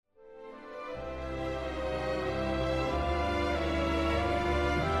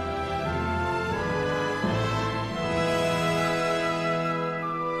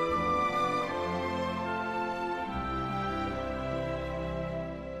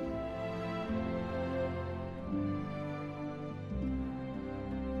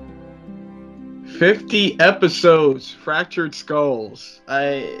50 episodes, Fractured Skulls.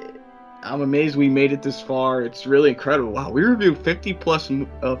 I'm amazed we made it this far. It's really incredible. Wow, we reviewed 50 plus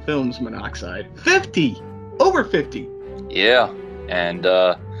films, Monoxide. 50! Over 50! Yeah, and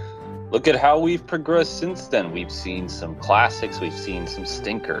look at how we've progressed since then. We've seen some classics, we've seen some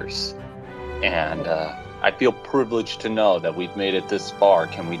stinkers. And I feel privileged to know that we've made it this far.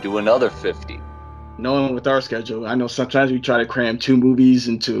 Can we do another 50? Knowing with our schedule, I know sometimes we try to cram 2 movies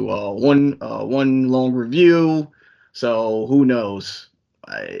into one long review. So who knows?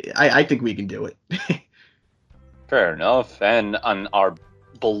 I think we can do it. Fair enough. And on our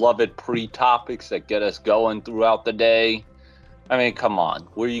beloved pre-topics that get us going throughout the day. I mean, come on.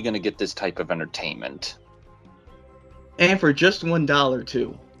 Where are you going to get this type of entertainment? And for just $1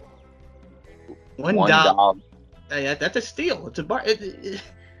 too. $1. That's a steal. It's a bar.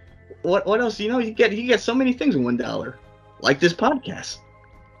 What else? You get so many things in $1, like this podcast.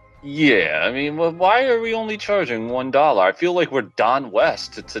 Yeah, I mean, well, why are we only charging $1? I feel like we're Don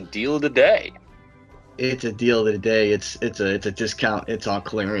West. It's a deal of the day. It's a deal of the day. It's a discount. It's on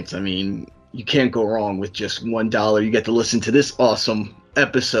clearance. I mean, you can't go wrong with just $1. You get to listen to this awesome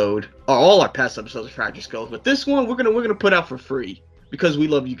episode, or all our past episodes of Fractured Skulls. But this one, we're gonna put out for free because we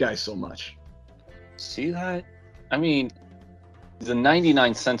love you guys so much. See that? I mean, the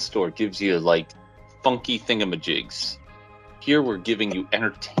 99-cent store gives you like funky thingamajigs. Here we're giving you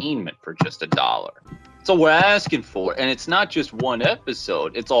entertainment for just $1. So we're asking for, and it's not just one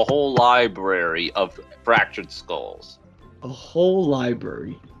episode, it's a whole library of Fractured Skulls. A whole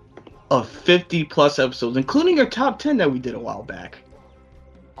library of 50 plus episodes, including our top 10 that we did a while back.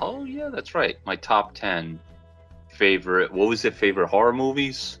 Oh yeah, that's right. My top 10 favorite, what was it, favorite horror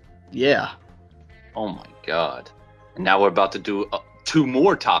movies? Yeah. Oh my god. And now we're about to do 2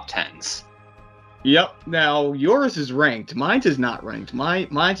 more top 10s. Yep. Now yours is ranked. Mine's is not ranked.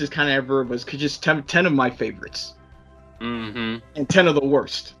 Mine's is kind of was just 10 of my favorites. Mm-hmm. And 10 of the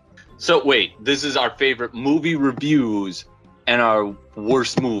worst. So wait, this is our favorite movie reviews and our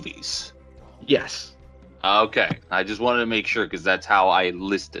worst movies. Yes. Okay. I just wanted to make sure because that's how I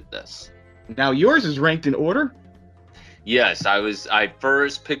listed this. Now yours is ranked in order? Yes, I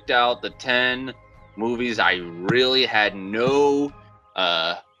first picked out the 10 movies I really had no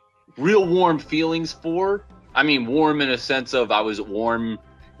real warm feelings for. I mean, warm in a sense of I was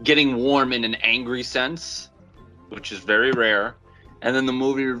getting warm in an angry sense, which is very rare. And then the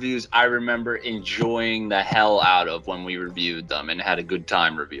movie reviews I remember enjoying the hell out of when we reviewed them and had a good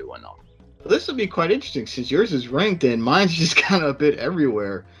time reviewing them. This will be quite interesting since yours is ranked and mine's just kind of a bit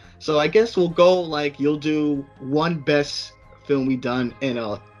everywhere. So I guess we'll go like you'll do one best film we done and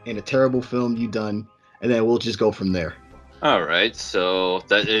a terrible film you done, and then we'll just go from there. All right, so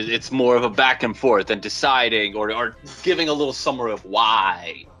that it's more of a back and forth and deciding or giving a little summary of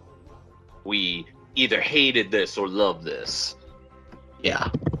why we either hated this or loved this. Yeah,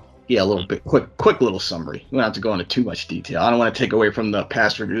 a little bit quick little summary. We don't have to go into too much detail. I don't want to take away from the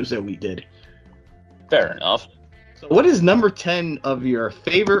past reviews that we did. Fair enough. So what is number 10 of your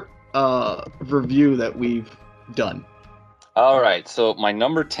favorite review that we've done? All right, so my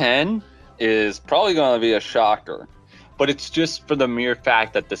number 10 is probably going to be a shocker. But it's just for the mere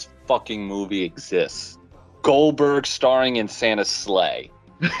fact that this fucking movie exists. Goldberg starring in Santa's sleigh.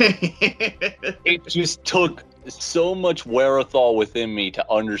 It just took so much wherewithal within me to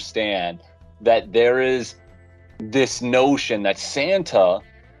understand that there is this notion that Santa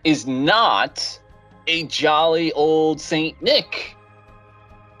is not a jolly old Saint Nick.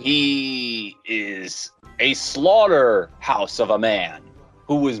 He is a slaughterhouse of a man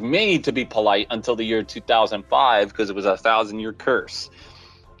who was made to be polite until the year 2005 because it was a 1,000-year curse.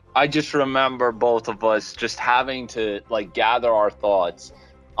 I just remember both of us just having to like gather our thoughts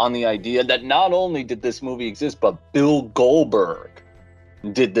on the idea that not only did this movie exist, but Bill Goldberg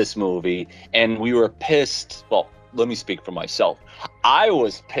did this movie, and we were pissed. Well, let me speak for myself. I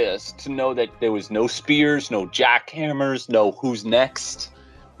was pissed to know that there was no spears, no jackhammers, no who's next,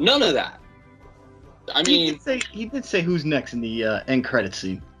 none of that. I mean, he did say who's next in the end credit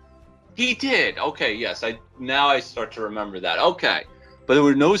scene. He did. Okay, yes. Now I start to remember that. Okay, but there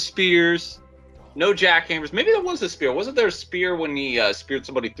were no spears, no jackhammers. Maybe there was a spear. Wasn't there a spear when he speared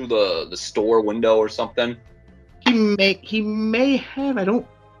somebody through the store window or something? He may have. I don't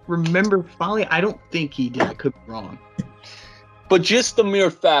remember following. I don't think he did. I could be wrong. But just the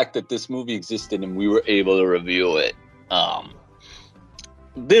mere fact that this movie existed and we were able to review it,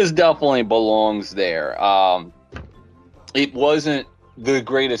 this definitely belongs there. It wasn't the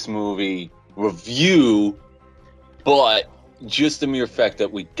greatest movie review, but just the mere fact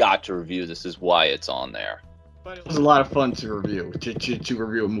that we got to review this is why it's on there. But it was a lot of fun to review, to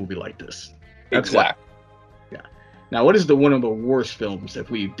review a movie like this. That's why. Exactly. Yeah. Now, what is one of the worst films that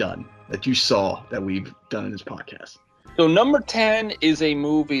we've done that you saw that we've done in this podcast? So number 10 is a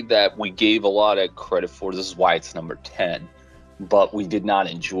movie that we gave a lot of credit for. This is why it's number 10. But we did not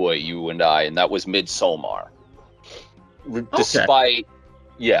enjoy, you and I, and that was Midsommar. Okay.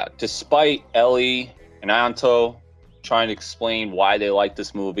 Despite Ellie and Anto trying to explain why they like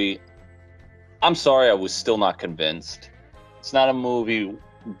this movie, I'm sorry, I was still not convinced. It's not a movie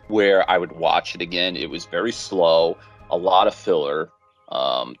where I would watch it again. It was very slow, a lot of filler.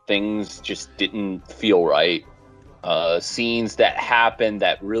 Things just didn't feel right. Scenes that happened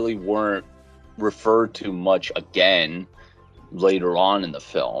that really weren't referred to much again later on in the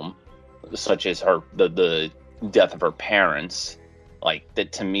film, such as the death of her parents. Like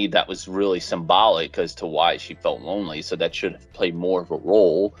that, to me, that was really symbolic as to why she felt lonely. So that should have played more of a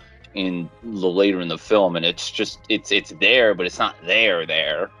role in the later in the film. And it's just it's there, but it's not there.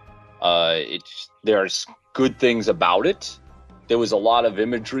 There's good things about it. There was a lot of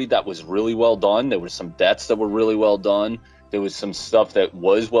imagery that was really well done. There were some deaths that were really well done. There was some stuff that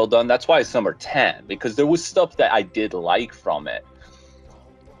was well done. That's why it's number 10, because there was stuff that I did like from it.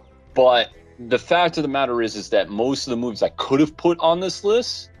 But the fact of the matter is that most of the movies I could have put on this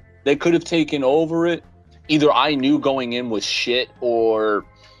list, they could have taken over it. Either I knew going in was shit, or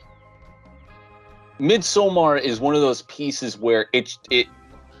Midsommar is one of those pieces where it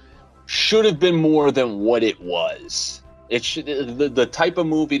should have been more than what it was. The type of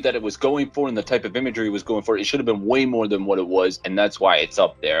movie that it was going for and the type of imagery it was going for, it should have been way more than what it was, and that's why it's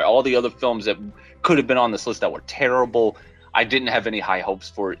up there. All the other films that could have been on this list that were terrible, I didn't have any high hopes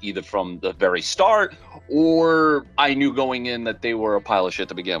for it either from the very start, or I knew going in that they were a pile of shit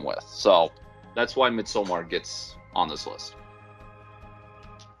to begin with. So that's why Midsommar gets on this list.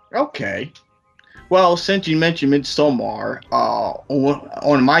 Okay. Well, since you mentioned Midsommar,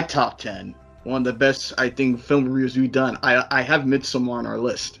 on my top 10, one of the best, I think, film reviews we've done, I have Midsommar on our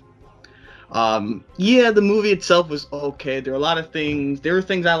list. The movie itself was okay. There were a lot of things. There were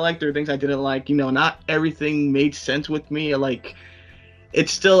things I liked. There were things I didn't like. Not everything made sense with me.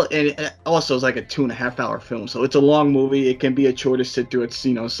 It's still, and also it's like a 2.5 hour film, so it's a long movie. It can be a chore to sit through it,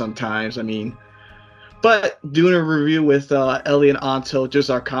 sometimes. But doing a review with Ellie and Anto, just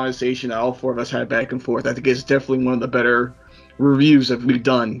our conversation that all four of us had back and forth, I think it's definitely one of the better reviews that we've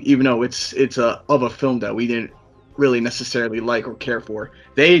done, even though it's of a film that we didn't really necessarily like or care for.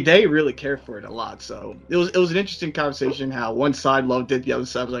 They really care for it a lot, so it was an interesting conversation how one side loved it, the other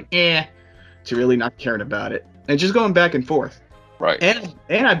side was like to really not caring about it, and just going back and forth. Right.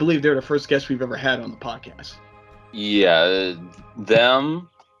 And I believe they're the first guests we've ever had on the podcast. Yeah,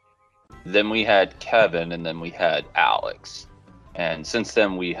 then we had Kevin, and then we had Alex. And since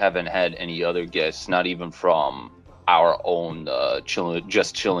then, we haven't had any other guests, not even from our own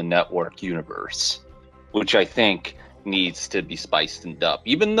Just Chillin' Network universe, which I think needs to be spiced up.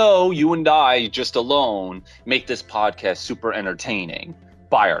 Even though you and I, just alone, make this podcast super entertaining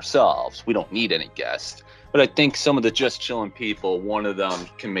by ourselves. We don't need any guests. But I think some of the Just Chillin' people, one of them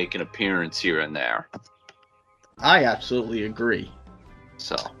can make an appearance here and there. I absolutely agree.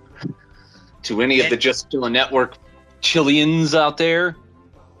 So, to any of the Just Chillin' Network Chillians out there,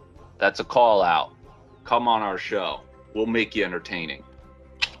 that's a call out. Come on our show. We'll make you entertaining.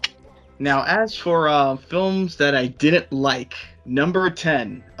 Now, as for films that I didn't like, number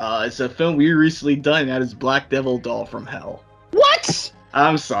 10 is a film we recently done. That is Black Devil Doll from Hell. What?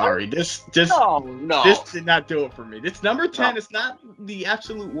 I'm sorry. This No. This did not do it for me. It's number 10. No. It's not the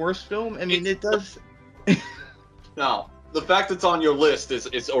absolute worst film. It does. No. The fact it's on your list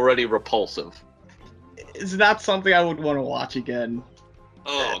is already repulsive. It's not something I would want to watch again.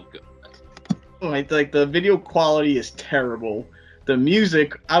 Oh, good. Like the video quality is terrible. The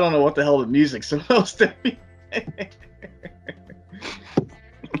music, I don't know what the hell the music's supposed to be.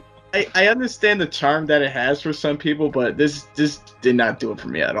 I understand the charm that it has for some people, but this did not do it for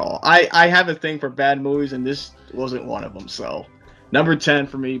me at all. I have a thing for bad movies, and this wasn't one of them. So, number 10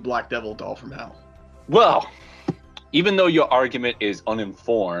 for me, Black Devil Doll from Hell. Well, even though your argument is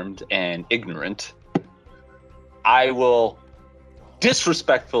uninformed and ignorant, I will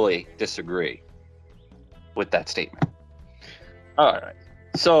disrespectfully disagree with that statement. All right.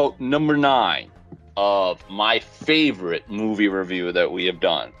 So, number 9 of my favorite movie review that we have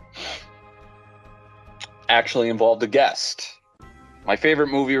done actually involved a guest. My favorite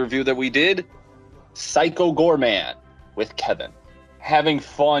movie review that we did, Psycho Goreman with Kevin. Having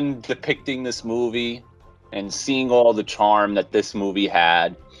fun depicting this movie and seeing all the charm that this movie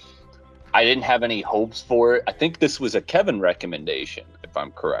had. I didn't have any hopes for it. I think this was a Kevin recommendation, if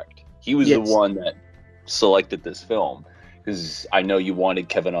I'm correct. He was the one that selected this film, because I know you wanted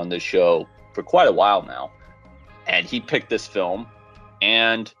Kevin on this show for quite a while now, and he picked this film,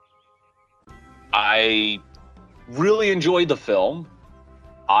 and I really enjoyed the film.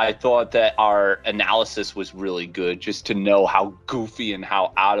 I thought that our analysis was really good, just to know how goofy and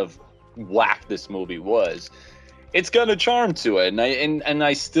how out of whack this movie was. It's got a charm to it, and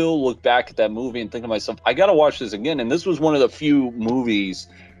I still look back at that movie and think to myself, I gotta watch this again. And this was one of the few movies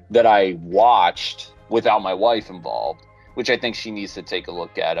that I watched without my wife involved, which I think she needs to take a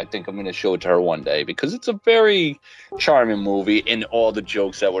look at. I think I'm going to show it to her one day because it's a very charming movie, and all the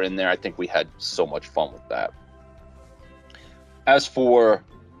jokes that were in there, I think we had so much fun with that. As for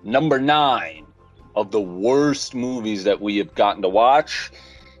number 9 of the worst movies that we have gotten to watch,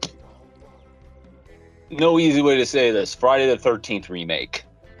 no easy way to say this, Friday the 13th remake.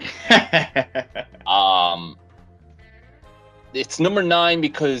 It's number 9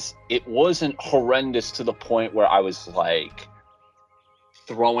 because it wasn't horrendous to the point where I was like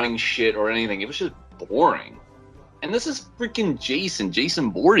throwing shit or anything. It was just boring. And this is freaking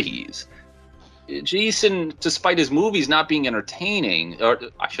Jason Voorhees. Jason, despite his movies not being entertaining, or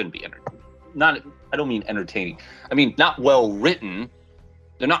I shouldn't be I don't mean entertaining. I mean not well written.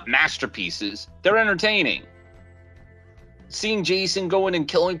 They're not masterpieces. They're entertaining. Seeing Jason going and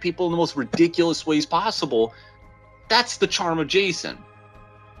killing people in the most ridiculous ways possible, that's the charm of Jason.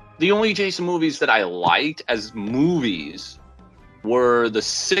 The only Jason movies that I liked as movies were the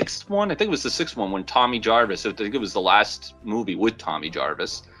 6th one. I think it was the 6th one when Tommy Jarvis, I think it was the last movie with Tommy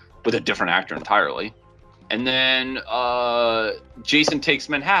Jarvis, with a different actor entirely. And then Jason Takes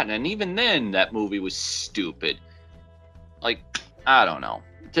Manhattan. And even then, that movie was stupid. Like, I don't know.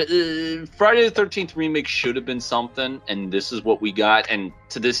 Friday the 13th remake should have been something, and this is what we got. And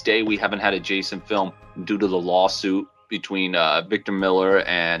to this day, we haven't had a Jason film due to the lawsuit between Victor Miller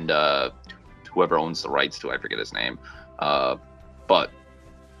and whoever owns the rights to it. I forget his name. But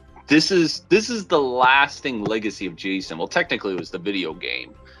this is the lasting legacy of Jason. Well, technically, it was the video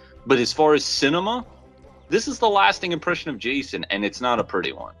game, but as far as cinema, this is the lasting impression of Jason, and it's not a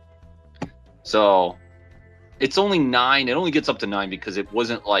pretty one. So it's only 9. It only gets up to 9 because it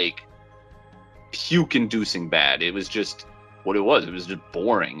wasn't like puke-inducing bad. It was just what it was. It was just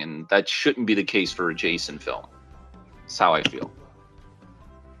boring, and that shouldn't be the case for a Jason film. That's how I feel.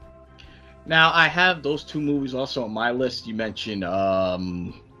 Now, I have those 2 movies also on my list. You mentioned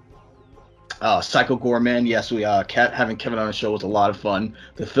Psycho Gorman. Yes, we having Kevin on the show was a lot of fun.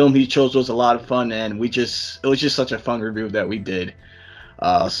 The film he chose was a lot of fun, and it was just such a fun review that we did.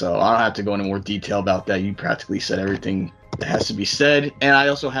 So I don't have to go into more detail about that. You practically said everything that has to be said. And I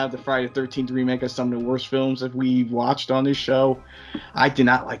also have the Friday the 13th remake as some of the worst films that we watched on this show. I did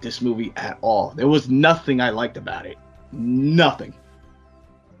not like this movie at all. There was nothing I liked about it. Nothing.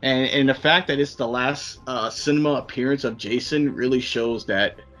 And the fact that it's the last cinema appearance of Jason really shows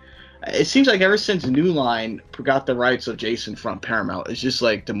that it seems like ever since New Line got the rights of Jason from Paramount, it's just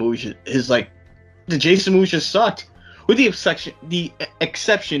like the movie the Jason movies just sucked. With the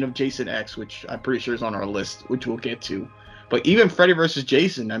exception of Jason X, which I'm pretty sure is on our list, which we'll get to. But even Freddy vs.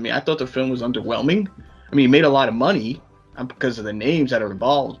 Jason, I mean, I thought the film was underwhelming. I mean, it made a lot of money because of the names that are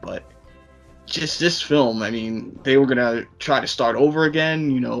involved, but just this film, I mean, they were going to try to start over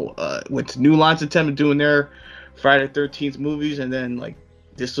again, with New Line's attempt at doing their Friday the 13th movies, and then, like,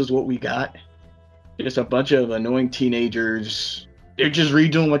 this was what we got. Just a bunch of annoying teenagers. They're just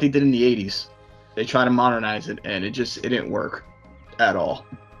redoing what they did in the 80s. They try to modernize it, and it didn't work at all.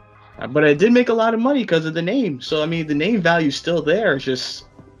 But it did make a lot of money because of the name. So, I mean, the name value is still there. It's just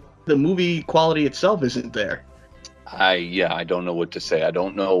the movie quality itself isn't there. I don't know what to say. I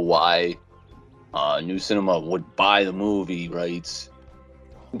don't know why New Cinema would buy the movie rights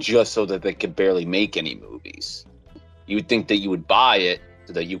just so that they could barely make any movies. You would think that you would buy it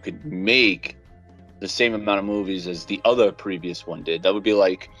so that you could make the same amount of movies as the other previous one did. That would be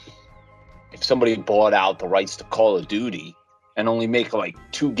like if somebody bought out the rights to Call of Duty and only make like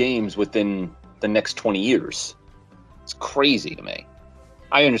 2 games within the next 20 years. It's crazy to me.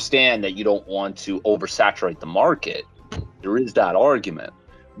 I understand that you don't want to oversaturate the market. There is that argument.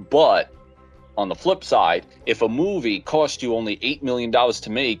 But on the flip side, if a movie costs you only $8 million to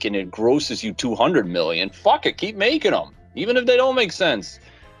make and it grosses you $200 million, fuck it, keep making them, even if they don't make sense.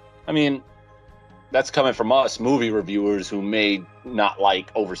 I mean, that's coming from us, movie reviewers who may not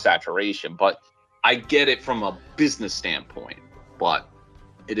like oversaturation, but I get it from a business standpoint, but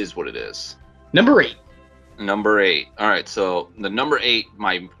it is what it is. Number 8. All right, so the number 8,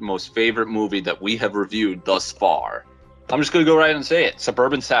 my most favorite movie that we have reviewed thus far. I'm just going to go right and say it.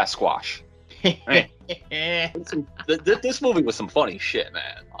 Suburban Sasquatch. This movie was some funny shit,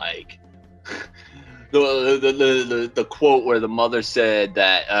 man. Like, the quote where the mother said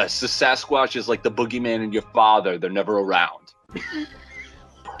that Sasquatch is like the boogeyman and your father; they're never around.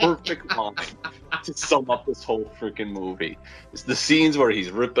 Perfect line to sum up this whole freaking movie. It's the scenes where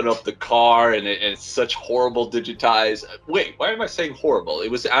he's ripping up the car and it's such horrible digitized. Wait, why am I saying horrible? It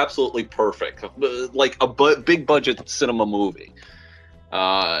was absolutely perfect, like a big budget cinema movie.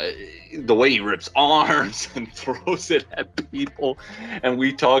 The way he rips arms and throws it at people, and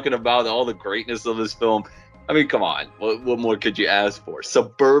we talking about all the greatness of this film. I mean, come on, what more could you ask for?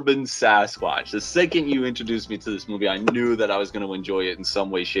 Suburban Sasquatch. The second you introduced me to this movie, I knew that I was going to enjoy it in some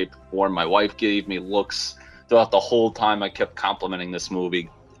way, shape, or form. My wife gave me looks throughout the whole time. I kept complimenting this movie.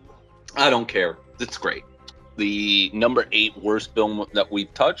 I don't care. It's great. The number 8 worst film that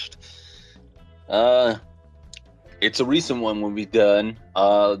we've touched. It's a recent one when we've done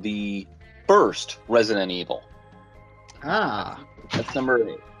the first Resident Evil. That's number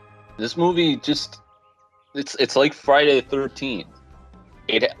 8. This movie just it's like Friday the 13th.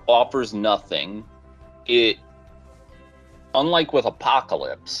 It offers nothing. It, unlike with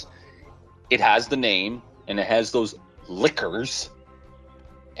Apocalypse, it has the name and it has those lickers,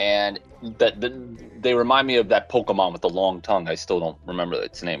 and that they remind me of that Pokemon with the long tongue. I still don't remember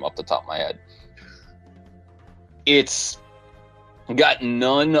its name off the top of my head. It's got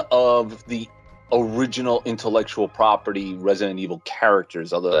none of the original intellectual property Resident Evil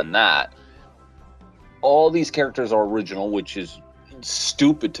characters other than that. All these characters are original, which is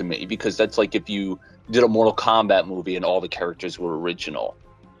stupid to me, because that's like if you did a Mortal Kombat movie and all the characters were original.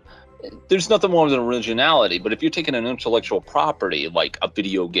 There's nothing wrong with originality, but if you're taking an intellectual property like a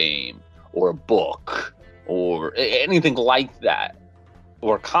video game or a book or anything like that,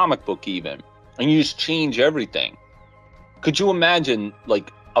 or a comic book even, and you just change everything. Could you imagine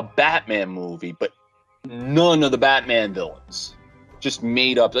like a Batman movie, but none of the Batman villains? Just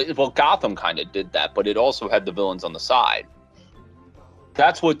made up. Well, Gotham kind of did that, but it also had the villains on the side.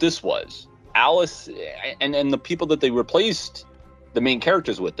 That's what this was. Alice and the people that they replaced the main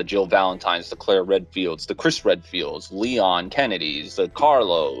characters with, the Jill Valentines, the Claire Redfields, the Chris Redfields, Leon Kennedys, the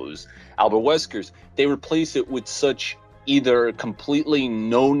Carlos, Albert Weskers, they replaced it with such either completely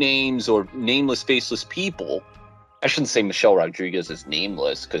no names or nameless, faceless people. I shouldn't say Michelle Rodriguez is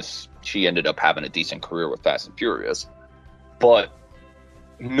nameless because she ended up having a decent career with Fast and Furious. But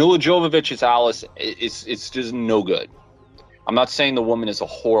Mila Jovovich's Alice, it's just no good. I'm not saying the woman is a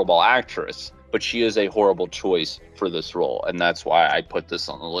horrible actress, but she is a horrible choice for this role, and that's why I put this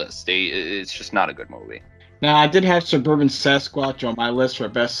on the list. It's just not a good movie. Now, I did have Suburban Sasquatch on my list for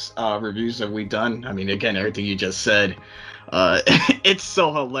best reviews that we've done. I mean, again, everything you just said. It's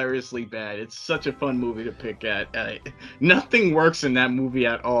so hilariously bad. It's such a fun movie to pick at. Nothing works in that movie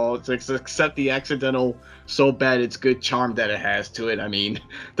at all. It's except the accidental so bad it's good charm that it has to it. I mean,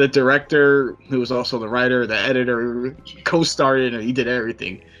 the director, who was also the writer, the editor, co-starred in it, he did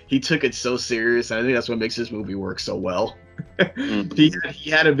everything. He took it so serious, and I think that's what makes this movie work so well. He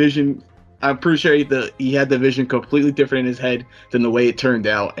had a vision. I'm pretty sure he had the vision completely different in his head than the way it turned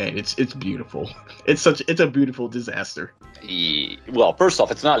out, and it's beautiful. It's a beautiful disaster. Well, first off,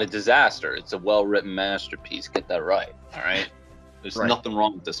 it's not a disaster. It's a well-written masterpiece. Get that right. All right. There's nothing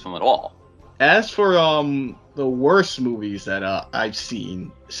wrong with this film at all. As for the worst movies that I've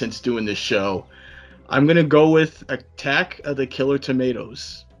seen since doing this show, I'm gonna go with Attack of the Killer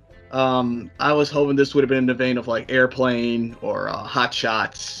Tomatoes. I was hoping this would have been in the vein of like Airplane or Hot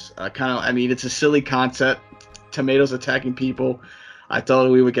Shots. I mean, it's a silly concept. Tomatoes attacking people. I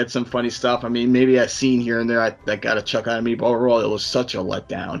thought we would get some funny stuff. I mean, maybe a scene here and there that got a chuck out of me, but overall, it was such a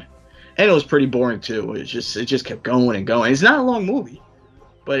letdown. And it was pretty boring too. It just kept going and going. It's not a long movie,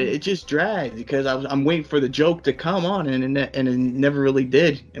 but it just dragged because I'm waiting for the joke to come on, and it never really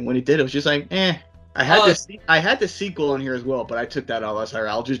did. And when it did, it was just like, eh. I had the sequel in here as well, but I took that out. I was like,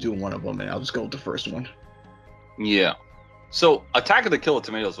 I'll just do one of them, and I'll just go with the first one. Yeah. So Attack of the Killer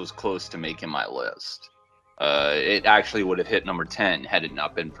Tomatoes was close to making my list. It actually would have hit number 10 had it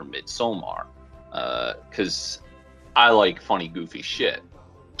not been for Midsommar, because I like funny, goofy shit.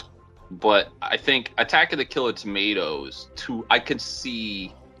 But I think Attack of the Killer Tomatoes, I could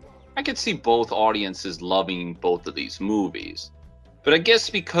see both audiences loving both of these movies. But I guess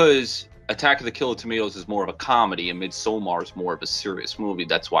because Attack of the Killer Tomatoes is more of a comedy and Midsommar is more of a serious movie,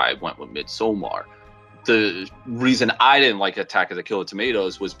 that's why I went with Midsommar. The reason I didn't like Attack of the Killer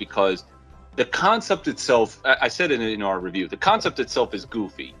Tomatoes was because the concept itself, I said it in our review, the concept itself is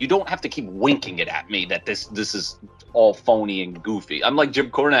goofy. You don't have to keep winking it at me that this is all phony and goofy. I'm like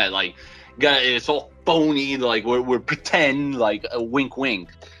Jim Cornette, like, it's all phony, like we're pretend, like a wink wink.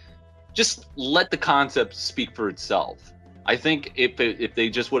 Just let the concept speak for itself. I think if they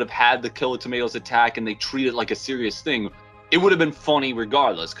just would have had the Killer Tomatoes attack and they treated it like a serious thing, it would have been funny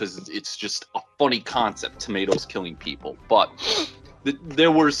regardless, because it's just a funny concept, tomatoes killing people. But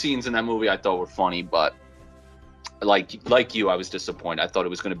there were scenes in that movie I thought were funny, but like you, I was disappointed. I thought it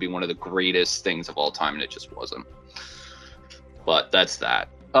was going to be one of the greatest things of all time, and it just wasn't. But that's that.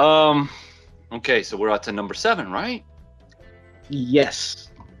 Okay, so we're out to number 7, right?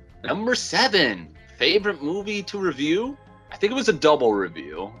 Yes. Number 7, favorite movie to review. I think it was a double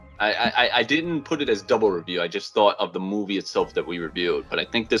review. I didn't put it as double review. I just thought of the movie itself that we reviewed, but I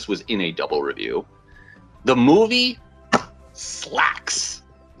think this was in a double review. The movie Slacks.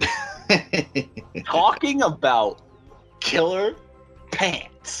 Talking about killer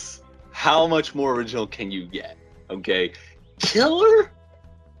pants. How much more original can you get? Okay, killer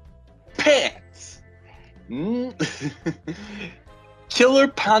pants. Killer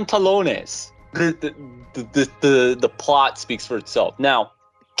pantalones. The plot speaks for itself. Now,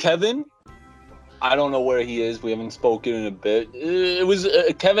 Kevin, I don't know where he is. We haven't spoken in a bit. It was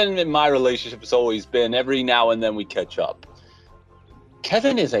Kevin in my relationship has always been every now and then we catch up.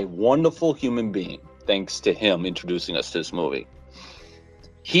 Kevin is a wonderful human being, thanks to him introducing us to this movie.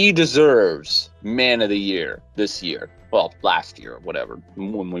 He deserves Man of the Year this year. Well, last year, whatever,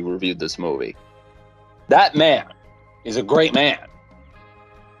 when we reviewed this movie. That man is a great man.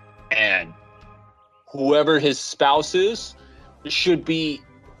 And whoever his spouse is should be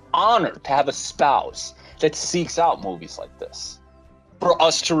honored to have a spouse that seeks out movies like this for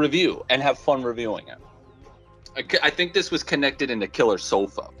us to review and have fun reviewing it. I think this was connected into Killer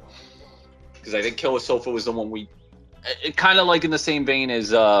Sofa, because I think Killer Sofa was the one kind of like in the same vein as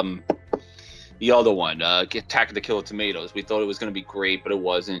the other one, Attack of the Killer Tomatoes. We thought it was going to be great, but it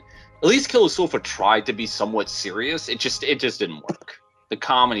wasn't. At least Killer Sofa tried to be somewhat serious. It just didn't work. The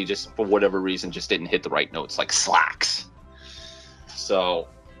comedy just, for whatever reason, just didn't hit the right notes, like Slacks. So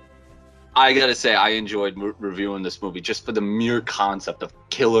I gotta say, I enjoyed reviewing this movie just for the mere concept of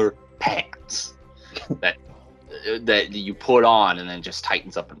killer pants that you put on and then just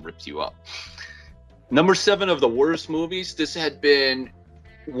tightens up and rips you up. Number 7 of the worst movies. This had been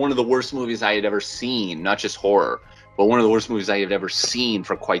one of the worst movies I had ever seen, not just horror, but one of the worst movies I had ever seen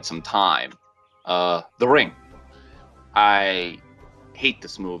for quite some time. The Ring. I hate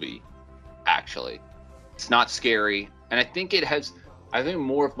this movie, actually. It's not scary, and I think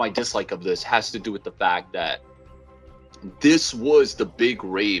more of my dislike of this has to do with the fact that this was the big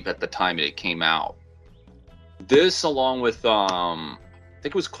rave at the time it came out. This, along with I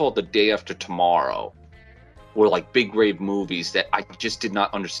think it was called The Day After Tomorrow, were like big rave movies that I just did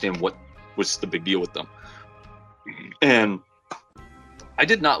not understand what was the big deal with them. And I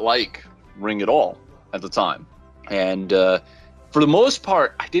did not like Ring at all at the time. And for the most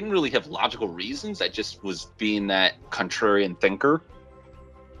part, I didn't really have logical reasons. I just was being that contrarian thinker.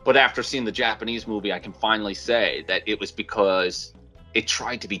 But after seeing the Japanese movie, I can finally say that it was because it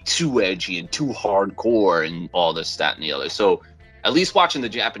tried to be too edgy and too hardcore and all this, that, and the other. So at least watching the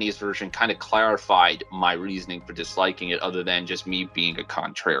Japanese version kind of clarified my reasoning for disliking it, other than just me being a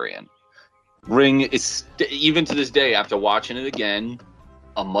contrarian. Ring is, even to this day, after watching it again,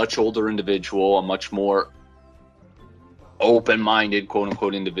 a much older individual, a much more open-minded,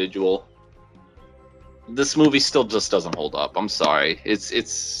 quote-unquote, individual. This movie still just doesn't hold up. I'm sorry.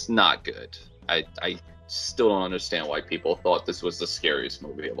 It's not good. I still don't understand why people thought this was the scariest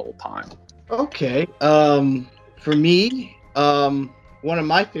movie of all time. Okay. For me, one of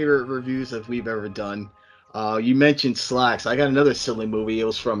my favorite reviews that we've ever done, you mentioned Slacks. I got another silly movie. It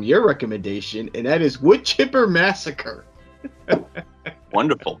was from your recommendation, and that is Wood Chipper Massacre.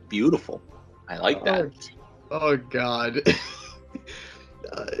 Wonderful. Beautiful. I like that. Oh God.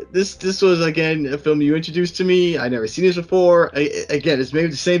 This was, again, a film you introduced to me. I never seen this before. Again, it's maybe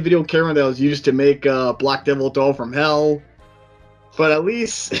the same video camera that was used to make Black Devil Doll from Hell, but at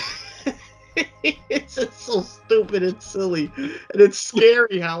least it's just so stupid and silly, and it's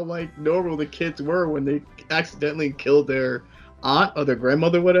scary how like normal the kids were when they accidentally killed their aunt or their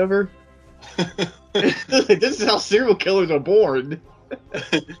grandmother, whatever. This is how serial killers are born.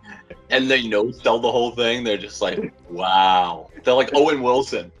 And they sell the whole thing. They're just like, wow. They're like Owen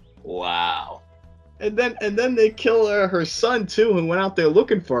Wilson. Wow. And then they kill her son too, and went out there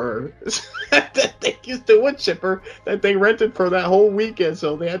looking for her. They used the wood chipper that they rented for that whole weekend,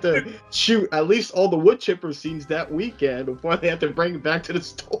 so they had to shoot at least all the wood chipper scenes that weekend before they had to bring it back to the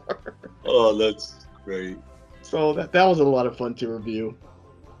store. Oh, that's great. So that was a lot of fun to review.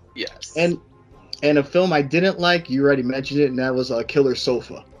 Yes. And a film I didn't like, you already mentioned it, and that was Killer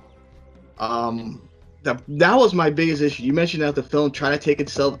Sofa. that was my biggest issue. You mentioned that the film tried to take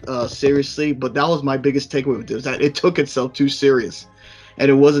itself seriously, but that was my biggest takeaway with it, was that it took itself too serious, and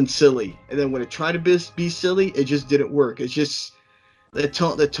it wasn't silly. And then when it tried to be silly, it just didn't work. It's just the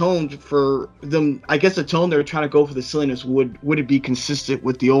tone for them. I guess the tone they were trying to go for the silliness would it be consistent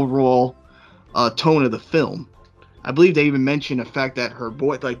with the overall tone of the film. I believe they even mentioned the fact that her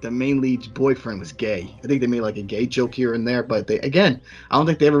boy, like the main lead's boyfriend, was gay. I think they made like a gay joke here and there, but I don't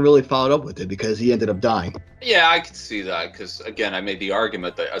think they ever really followed up with it because he ended up dying. Yeah, I could see that because again, I made the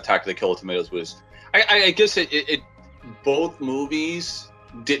argument that Attack of the Killer Tomatoes was. I guess it both movies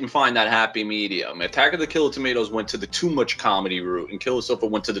didn't find that happy medium. Attack of the Killer Tomatoes went to the too much comedy route, and Killer Sofa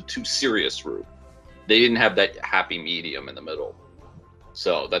went to the too serious route. They didn't have that happy medium in the middle.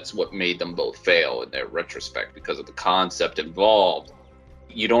 So that's what made them both fail in their retrospect because of the concept involved.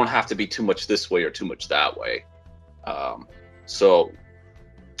 You don't have to be too much this way or too much that way. So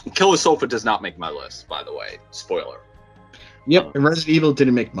Killer Sofa does not make my list, by the way. Spoiler. Yep, and Resident Evil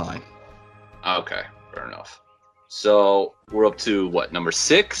didn't make mine. Okay, fair enough. So we're up to what, number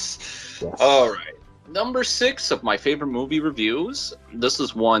 6? Yes. All right. Number 6 of my favorite movie reviews. This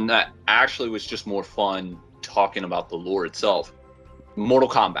is one that actually was just more fun talking about the lore itself. Mortal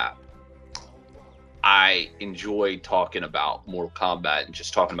Kombat. I enjoyed talking about Mortal Kombat and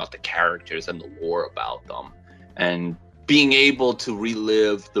just talking about the characters and the lore about them. And being able to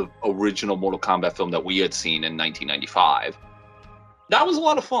relive the original Mortal Kombat film that we had seen in 1995. That was a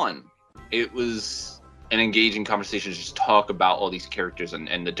lot of fun. It was an engaging conversation to just talk about all these characters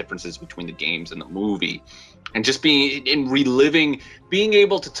and the differences between the games and the movie. And just being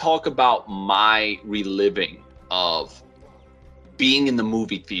able to talk about my reliving of being in the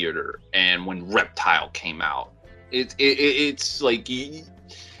movie theater and when Reptile came out. It's like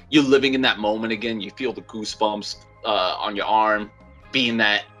you're living in that moment again. You feel the goosebumps on your arm. Being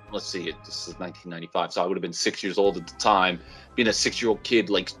that, let's see, this is 1995, so I would have been 6 years old at the time. Being a 6-year-old kid,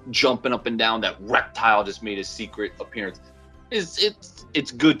 like jumping up and down that Reptile just made his secret appearance.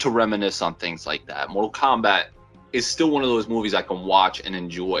 It's good to reminisce on things like that. Mortal Kombat is still one of those movies I can watch and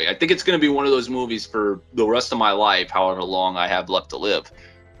enjoy. I think it's going to be one of those movies for the rest of my life, however long I have left to live,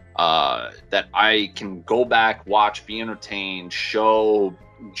 that I can go back, watch, be entertained, show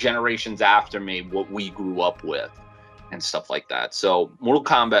generations after me what we grew up with and stuff like that. So Mortal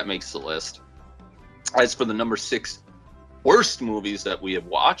Kombat makes the list. As for the number 6 worst movies that we have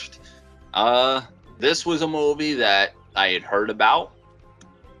watched, this was a movie that I had heard about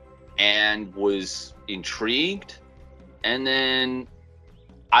and was intrigued, and then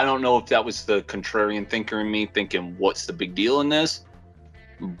I don't know if that was the contrarian thinker in me thinking, what's the big deal in this?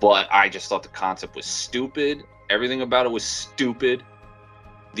 But I just thought the concept was stupid. Everything about it was stupid.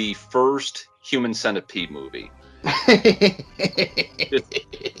 The first Human Centipede movie. The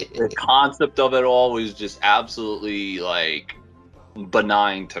concept of it all was just absolutely like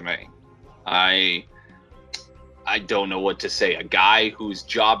benign to me. I don't know what to say. A guy whose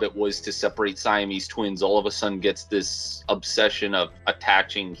job it was to separate Siamese twins all of a sudden gets this obsession of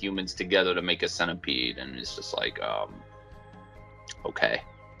attaching humans together to make a centipede, and it's just like, okay.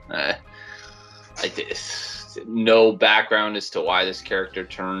 No background as to why this character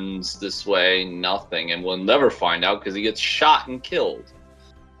turns this way, nothing, and we'll never find out because he gets shot and killed.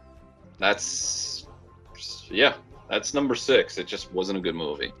 That's number 6. It just wasn't a good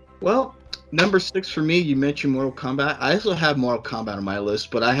movie. Well, number 6 for me, you mentioned Mortal Kombat. I also have Mortal Kombat on my list,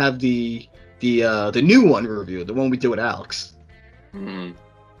 but I have the new one review, the one we did with Alex. Mm-hmm.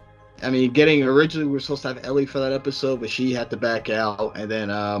 I mean, originally we were supposed to have Ellie for that episode, but she had to back out, and then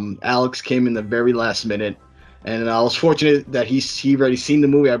Alex came in the very last minute, and I was fortunate that he already seen the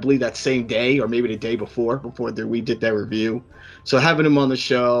movie, I believe that same day, or maybe the day before we did that review. So having him on the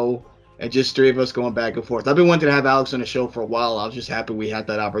show, and just 3 of us going back and forth. I've been wanting to have Alex on the show for a while. I was just happy we had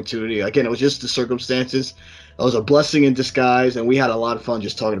that opportunity. Again, it was just the circumstances. It was a blessing in disguise, and we had a lot of fun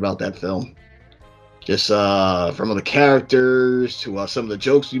just talking about that film. Just from all the characters to some of the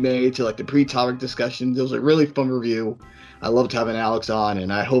jokes we made to like the pre-topic discussions. It was a really fun review. I loved having Alex on,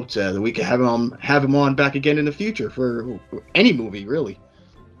 and I hope that we can have him on back again in the future for any movie, really.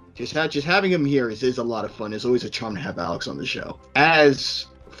 Just having him here is a lot of fun. It's always a charm to have Alex on the show. As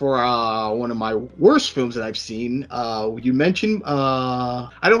for one of my worst films that I've seen, you mentioned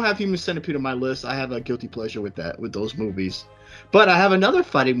I don't have Human Centipede on my list. I have a guilty pleasure with those movies. But I have another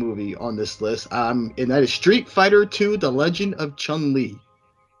fighting movie on this list, and that is Street Fighter II: The Legend of Chun-Li.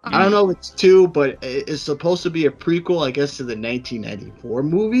 I don't know if it's 2, but it's supposed to be a prequel, I guess, to the 1994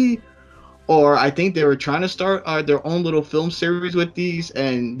 movie. Or I think they were trying to start their own little film series with these,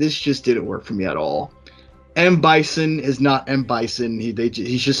 and this just didn't work for me at all. M. Bison is not M. Bison.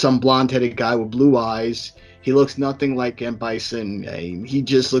 He's just some blonde-headed guy with blue eyes. He looks nothing like M. Bison. He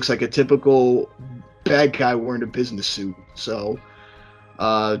just looks like a typical bad guy wearing a business suit. So,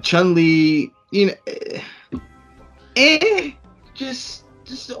 Chun-Li, just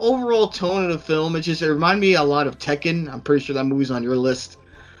the overall tone of the film. It reminded me a lot of Tekken. I'm pretty sure that movie's on your list.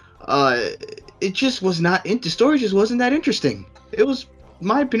 Uh, it just was not. The story just wasn't that interesting. It was, in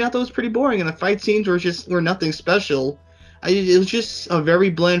my opinion, I thought it was pretty boring, and the fight scenes were nothing special. It was just a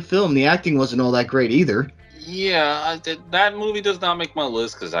very bland film. The acting wasn't all that great either. Yeah, that movie does not make my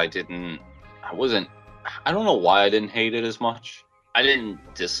list because I wasn't. I don't know why I didn't hate it as much. I didn't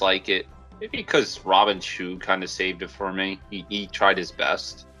dislike it. Maybe because Robin Chu kind of saved it for me. He tried his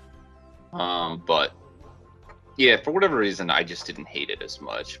best. But yeah, for whatever reason, I just didn't hate it as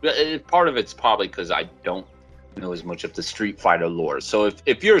much. But part of it's probably because I don't know as much of the Street Fighter lore. So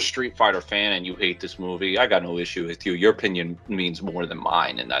if you're a Street Fighter fan and you hate this movie, I got no issue with you. Your opinion means more than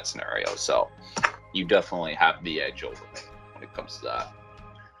mine in that scenario. So you definitely have the edge over me when it comes to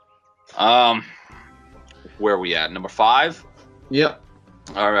that. Where are we at? Number 5? Yep.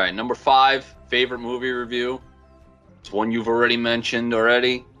 All right, number 5, favorite movie review. It's one you've already mentioned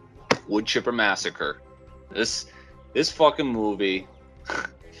already. Wood Chipper Massacre. This fucking movie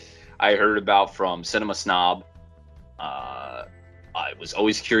I heard about from Cinema Snob. I was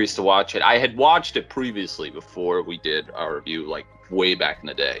always curious to watch it. I had watched it previously before we did our review, like way back in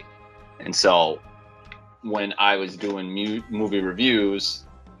the day. And so when I was doing movie reviews,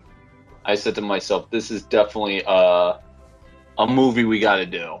 I said to myself, this is definitely a movie we got to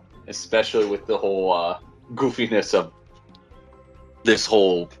do, especially with the whole goofiness of this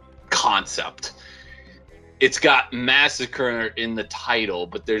whole concept. It's got massacre in the title,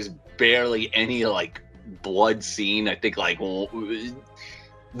 but there's barely any like blood scene. I think like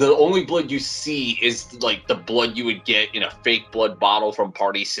the only blood you see is like the blood you would get in a fake blood bottle from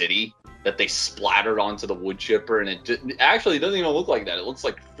Party City that they splattered onto the wood chipper, and it actually doesn't even look like that. It looks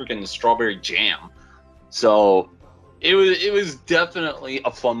like freaking strawberry jam. So it was definitely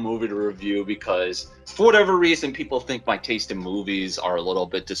a fun movie to review because for whatever reason people think my taste in movies are a little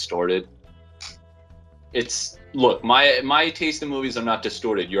bit distorted. Look, my taste in movies are not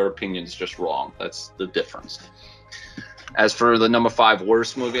distorted. Your opinion's just wrong. That's the difference. As for the number 5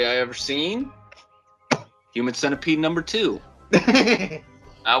 worst movie I ever seen, Human Centipede number 2.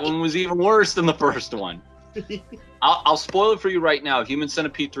 That one was even worse than the first one. I'll spoil it for you right now. Human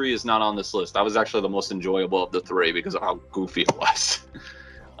Centipede 3 is not on this list. That was actually the most enjoyable of the 3 because of how goofy it was.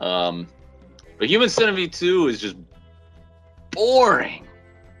 But Human Centipede 2 is just boring.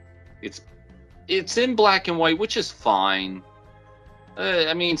 It's in black and white, which is fine.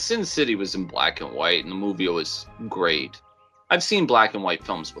 I mean, Sin City was in black and white, and the movie was great. I've seen black and white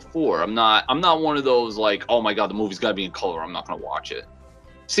films before. I'm not one of those like, oh my god, the movie's got to be in color. I'm not gonna watch it.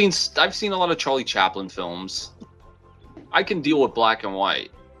 I've seen a lot of Charlie Chaplin films. I can deal with black and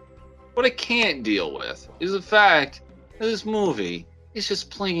white. What I can't deal with is the fact that this movie is just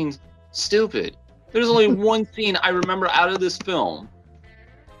plain stupid. There's only one scene I remember out of this film,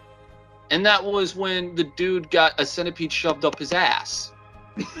 and that was when the dude got a centipede shoved up his ass.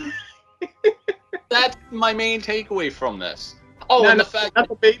 That's my main takeaway from this. Oh, and the fact that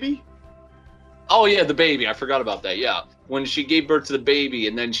the baby? Oh yeah, the baby. I forgot about that. Yeah, when she gave birth to the baby,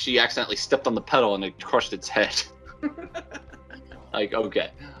 and then she accidentally stepped on the pedal and it crushed its head. Like,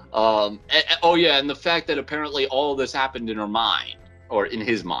 okay. Oh yeah, and the fact that apparently all of this happened in her mind, or in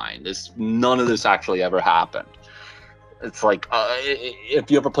his mind. None of this actually ever happened. It's like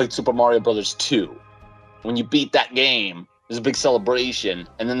if you ever played Super Mario Brothers 2, when you beat that game, there's a big celebration,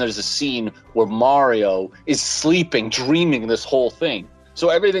 and then there's a scene where Mario is sleeping, dreaming this whole thing. So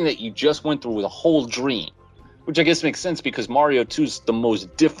everything that you just went through was a whole dream, which I guess makes sense because Mario 2 is the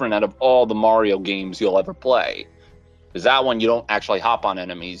most different out of all the Mario games you'll ever play. Because that one, you don't actually hop on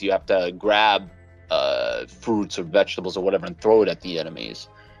enemies. You have to grab fruits or vegetables or whatever and throw it at the enemies.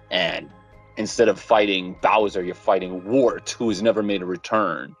 And instead of fighting Bowser, you're fighting Wart, who has never made a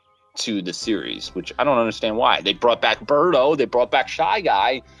return to the series, which I don't understand why. They brought back Birdo, they brought back Shy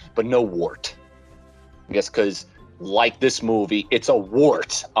Guy, but no Wart. I guess because, like this movie, it's a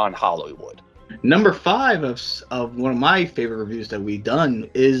wart on Hollywood. Number 5 of one of my favorite reviews that we've done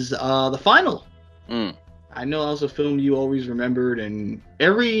is The Final. I know that was a film you always remembered, and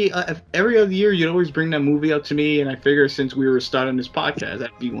every other year you'd always bring that movie up to me, and I figure since we were starting this podcast,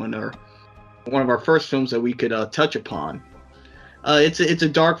 that'd be one of our first films that we could touch upon. It's a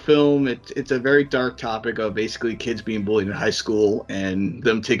dark film. It's a very dark topic of basically kids being bullied in high school and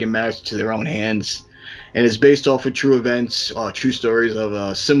them taking matters to their own hands. And it's based off of true events, true stories of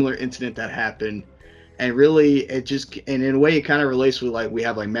a similar incident that happened. And really, it just, and in a way, it kind of relates with like we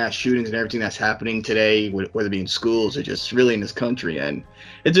have like mass shootings and everything that's happening today, whether it be in schools or just really in this country. And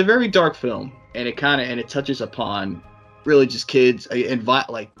it's a very dark film, and it touches upon really just kids and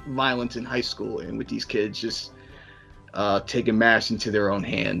like violence in high school, and with these kids just taking matters into their own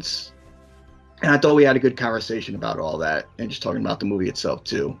hands. And I thought we had a good conversation about all that, and just talking about the movie itself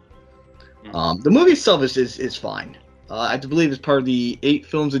too. The movie itself is fine. I believe it's part of the 8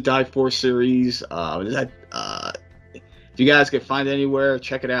 Films to Die For series. If you guys can find it anywhere,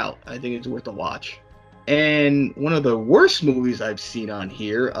 check it out. I think it's worth a watch. And one of the worst movies I've seen on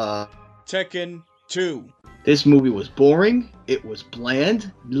here, Tekken 2. This movie was boring. It was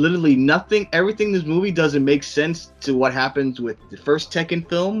bland. Literally nothing. Everything in this movie doesn't make sense to what happens with the first Tekken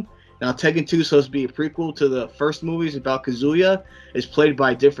film. Now, Tekken 2 is supposed to be a prequel to the first movies about Kazuya. It's played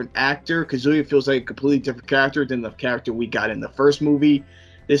by a different actor. Kazuya feels like a completely different character than the character we got in the first movie.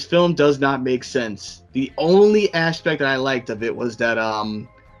 This film does not make sense. The only aspect that I liked of it was that I'm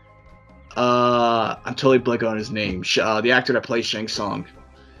totally blanking on his name. The actor that plays Shang Tsung.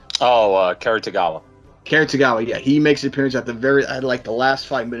 Oh, Kerry Tagawa. Kerry Tagawa, yeah, he makes an appearance at the last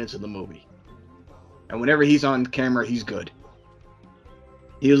 5 minutes of the movie. And whenever he's on camera, he's good.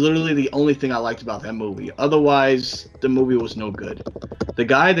 He was literally the only thing I liked about that movie. Otherwise, the movie was no good. The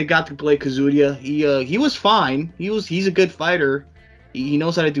guy that got to play Kazuya, he was fine. He's a good fighter. He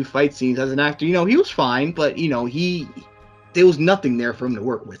knows how to do fight scenes as an actor. He was fine, but there was nothing there for him to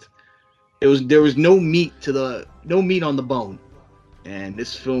work with. There was no meat on the bone. And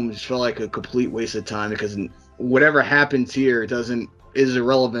this film just felt like a complete waste of time because whatever happens here is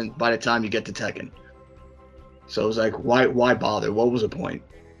irrelevant by the time you get to Tekken. So it was like, why bother? What was the point?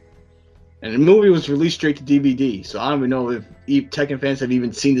 And the movie was released straight to DVD, so I don't even know if Tekken fans have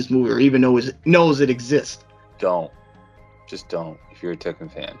even seen this movie or even knows it exists. Just don't. If you're a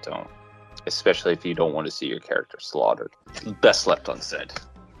Tekken fan, don't. Especially if you don't want to see your character slaughtered. Best left unsaid.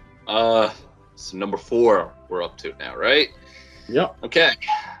 So number 4 we're up to now, right? Yep. Okay.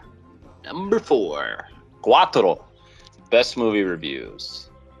 Number 4. Cuatro. Best movie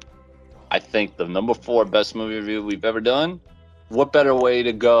reviews. I think the number 4 best movie review we've ever done. What better way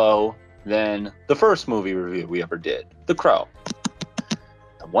to go than the first movie review we ever did, The Crow.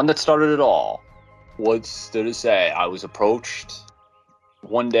 The one that started it all. What's there to say? I was approached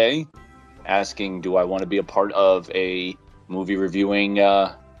one day asking, do I want to be a part of a movie reviewing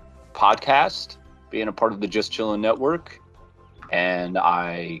podcast, being a part of the Just Chillin' Network, and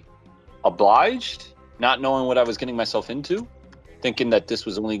I obliged, not knowing what I was getting myself into, thinking that this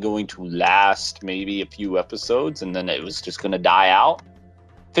was only going to last maybe a few episodes and then it was just going to die out.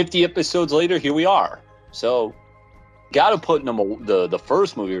 50 episodes later, here we are. So, gotta put the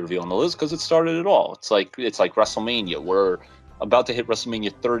first movie review on the list because it started it all. It's like WrestleMania. We're about to hit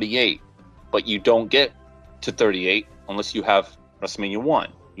WrestleMania 38, but you don't get to 38 unless you have WrestleMania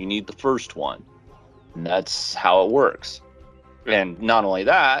 1. You need the first one, and that's how it works. And not only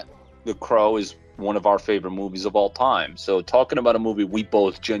that, The Crow is one of our favorite movies of all time. So talking about a movie we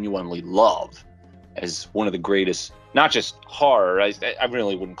both genuinely love as one of the greatest, not just horror, I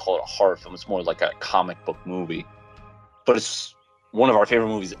really wouldn't call it a horror film, it's more like a comic book movie, but it's one of our favorite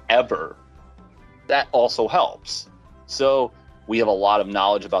movies ever. That also helps. So we have a lot of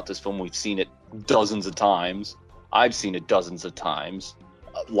knowledge about this film. We've seen it dozens of times. I've seen it dozens of times.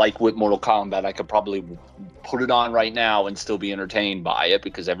 Like with Mortal Kombat, I could probably put it on right now and still be entertained by it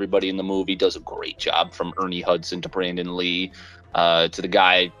because everybody in the movie does a great job, from Ernie Hudson to Brandon Lee to the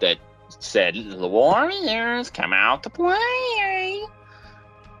guy that said, "The Warriors come out to play."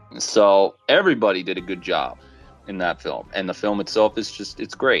 So everybody did a good job in that film. And the film itself is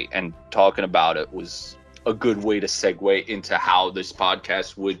it's great. And talking about it was a good way to segue into how this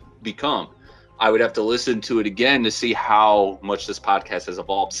podcast would become. I would have to listen to it again to see how much this podcast has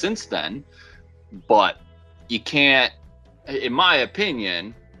evolved since then. But you can't, in my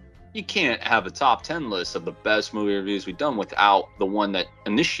opinion, you can't have a top 10 list of the best movie reviews we've done without the one that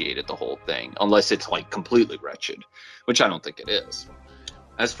initiated the whole thing, unless it's like completely wretched, which I don't think it is.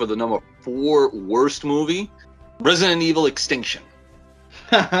 As for the number 4 worst movie, Resident Evil Extinction.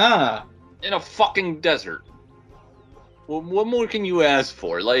 In a fucking desert. Well, what more can you ask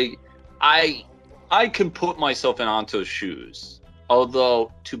for? Like, I can put myself in Anto's shoes.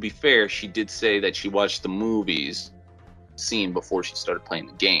 Although, to be fair, she did say that she watched the movies scene before she started playing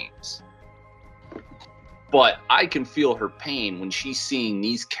the games. But I can feel her pain when she's seeing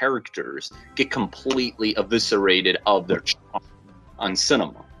these characters get completely eviscerated of their charm on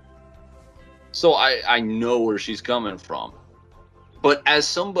cinema. So I know where she's coming from. But as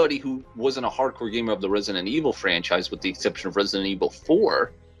somebody who wasn't a hardcore gamer of the Resident Evil franchise, with the exception of Resident Evil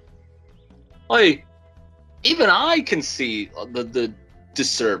 4, like, even I can see the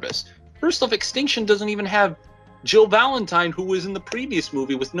disservice. First off, Extinction doesn't even have Jill Valentine, who was in the previous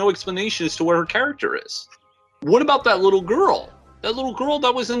movie, with no explanation as to where her character is. What about that little girl? That little girl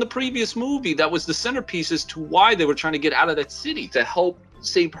that was in the previous movie, that was the centerpiece as to why they were trying to get out of that city, to help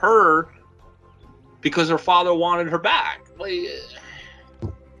save her because her father wanted her back. Like,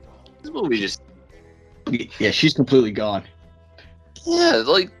 this movie just... Yeah, she's completely gone. Yeah,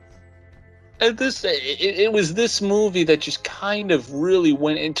 like, it was this movie that just kind of really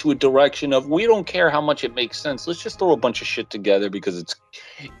went into a direction of, we don't care how much it makes sense. Let's just throw a bunch of shit together because it's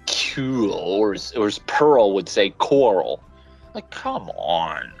cool, or as Pearl would say, coral. Like, come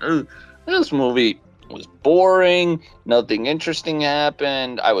on. This movie was boring. Nothing interesting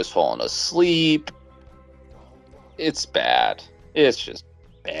happened. I was falling asleep. It's bad. It's just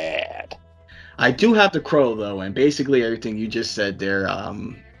bad. I do have The Crow, though, and basically everything you just said there,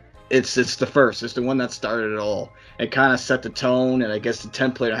 it's the first. It's the one that started it all. It kind of set the tone and I guess the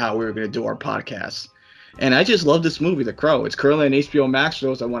template of how we were going to do our podcast. And I just love this movie, The Crow. It's currently on HBO Max. For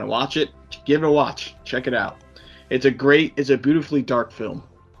those that want to watch it, give it a watch. Check it out. It's a beautifully dark film.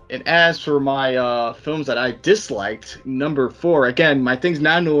 And as for my films that I disliked, number 4, again, my thing's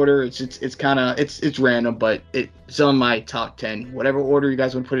not in order. It's random, but it's on my top 10. Whatever order you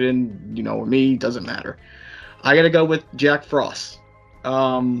guys want to put it in, or me, doesn't matter. I gotta go with Jack Frost.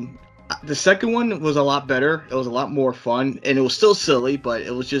 The second one was a lot better. It was a lot more fun, and it was still silly, but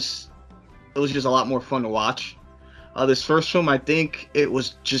it was just a lot more fun to watch. This first film, I think it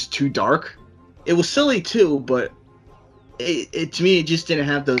was just too dark. It was silly too, but it to me, it just didn't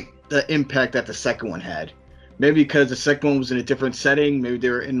have the impact that the second one had. Maybe because the second one was in a different setting. Maybe they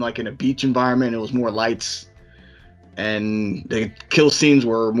were in a beach environment. It was more lights, and the kill scenes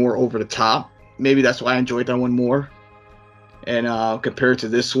were more over the top. Maybe that's why I enjoyed that one more. And compared to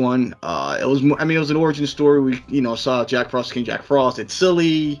this one, it was more, it was an origin story. We saw Jack Frost, King Jack Frost. It's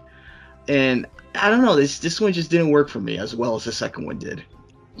silly, and I don't know. This one just didn't work for me as well as the second one did.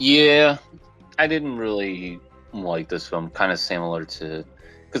 Yeah, I didn't really like this film. Kind of similar to,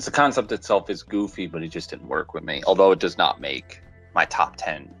 because the concept itself is goofy, but it just didn't work with me. Although it does not make my top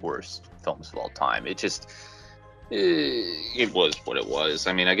 10 worst films of all time. It was what it was.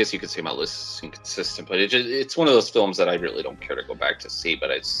 I mean, I guess you could say my list is inconsistent, but it's one of those films that I really don't care to go back to see, but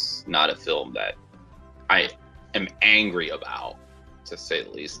it's not a film that I am angry about, to say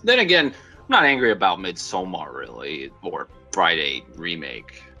the least. Then again, I'm not angry about Midsommar, really, or Friday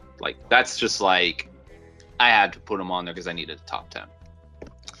Remake. Like, that's just like, I had to put them on there because I needed a top 10.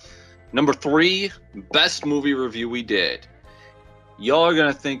 Number 3, best movie review we did. Y'all are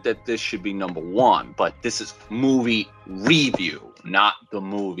going to think that this should be number 1, but this is movie review, not the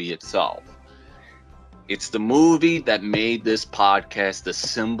movie itself. It's the movie that made this podcast the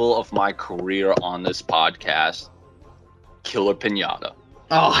symbol of my career on this podcast, Killer Pinata.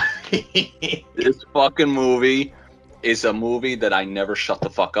 Oh. This fucking movie is a movie that I never shut the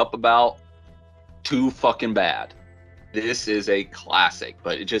fuck up about. Too fucking bad. This is a classic,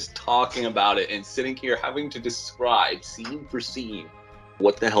 but just talking about it and sitting here having to describe scene for scene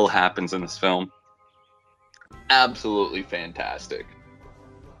what the hell happens in this film, absolutely fantastic.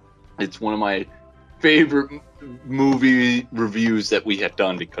 It's one of my favorite movie reviews that we have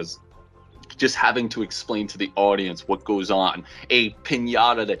done, because just having to explain to the audience what goes on. A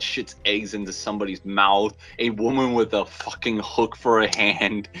piñata that shits eggs into somebody's mouth, a woman with a fucking hook for a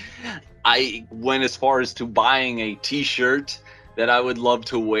hand. I went as far as to buying a t-shirt that I would love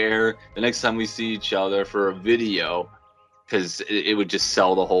to wear the next time we see each other for a video, because it would just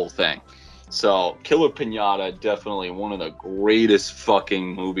sell the whole thing. So Killer Pinata, definitely one of the greatest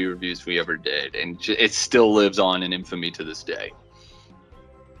fucking movie reviews we ever did, and it still lives on in infamy to this day.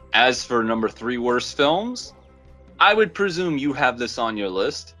 As for number 3 worst films, I would presume you have this on your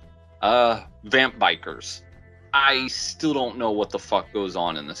list. Vamp Bikers. I still don't know what the fuck goes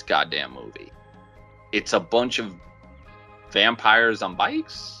on in this goddamn movie. It's a bunch of vampires on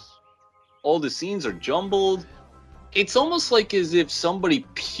bikes. All the scenes are jumbled. It's almost like as if somebody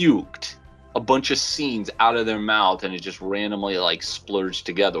puked a bunch of scenes out of their mouth and it just randomly splurged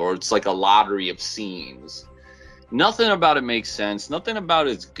together, or it's like a lottery of scenes. Nothing about it makes sense. Nothing about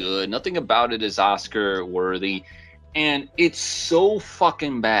it's good. Nothing about it is Oscar worthy. And it's so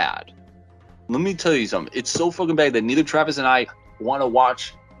fucking bad. Let me tell you something. It's so fucking bad that neither Travis and I want to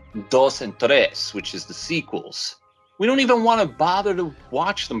watch Dos and Tres, which is the sequels. We don't even want to bother to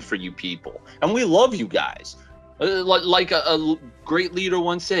watch them for you people. And we love you guys. Like a great leader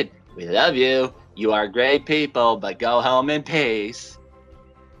once said, we love you. You are great people, but go home in peace.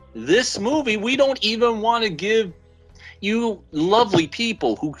 This movie, we don't even want to give you lovely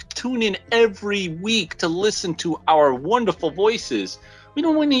people who tune in every week to listen to our wonderful voices, we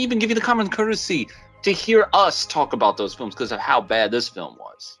don't want to even give you the common courtesy to hear us talk about those films because of how bad this film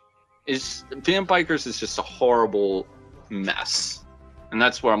was. Vampikers is just a horrible mess. And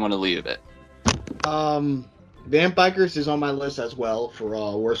that's where I'm going to leave it. Vampikers is on my list as well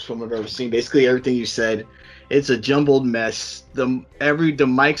for worst film I've ever seen. Basically everything you said. It's a jumbled mess. The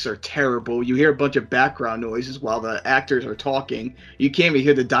mics are terrible. You hear a bunch of background noises while the actors are talking. You can't even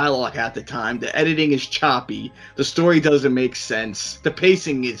hear the dialogue half the time. The editing is choppy. The story doesn't make sense. The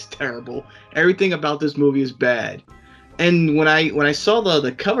pacing is terrible. Everything about this movie is bad. And when I saw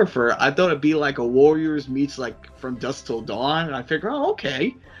the cover for it, I thought it'd be like a Warriors meets like From Dusk Till Dawn. And I figured, oh,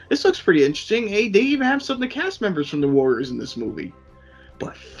 okay, this looks pretty interesting. Hey, they even have some of the cast members from the Warriors in this movie.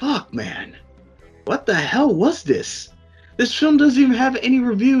 But fuck, man. What the hell was this? This film doesn't even have any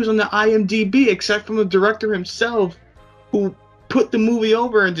reviews on the IMDb except from the director himself, who put the movie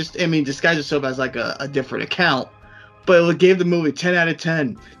over and disguised himself as like a different account. But it gave the movie 10 out of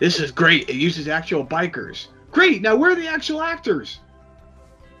 10. This is great. It uses actual bikers. Great. Now where are the actual actors?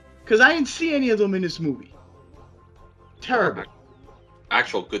 Because I didn't see any of them in this movie. Terrible.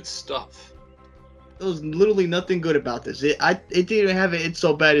 Actual good stuff. There was literally nothing good about this. It didn't even have It's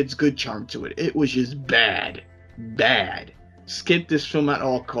so bad it's good charm to it. It was just bad. Skip this film at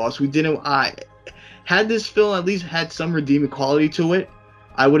all costs. Had this film at least had some redeeming quality to it,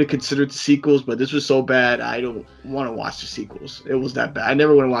 I would have considered the sequels, but this was so bad I don't want to watch the sequels. It was that bad. I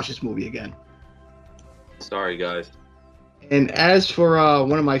never want to watch this movie again. Sorry, guys. And as for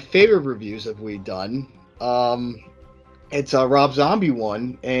one of my favorite reviews that we've done, it's a Rob Zombie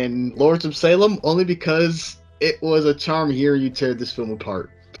one, and Lords of Salem, only because it was a charm hearing you tear this film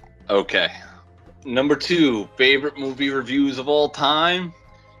apart. Okay. Number 2, favorite movie reviews of all time.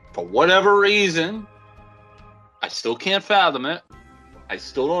 For whatever reason, I still can't fathom it. I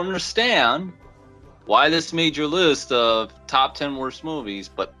still don't understand why this made your list of top 10 worst movies,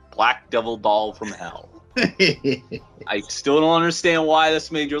 but Black Devil Doll from Hell. I still don't understand why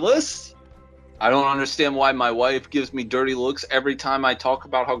this made your list. I don't understand why my wife gives me dirty looks every time I talk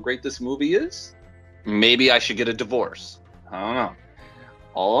about how great this movie is. Maybe I should get a divorce. I don't know.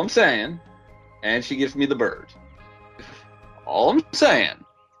 All I'm saying, and she gives me the bird. All I'm saying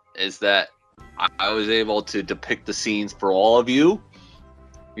is that I was able to depict the scenes for all of you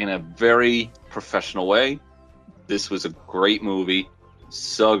in a very professional way. This was a great movie.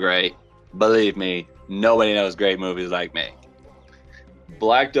 So great. Believe me, nobody knows great movies like me.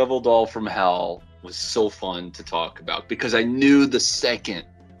 Black Devil Doll from Hell was so fun to talk about because I knew the second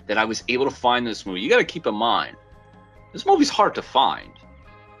that I was able to find this movie. You got to keep in mind, this movie's hard to find.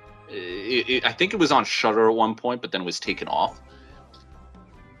 I think it was on Shudder at one point, but then it was taken off.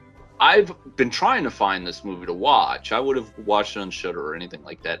 I've been trying to find this movie to watch. I would have watched it on Shudder or anything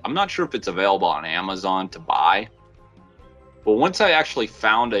like that. I'm not sure if it's available on Amazon to buy. But once I actually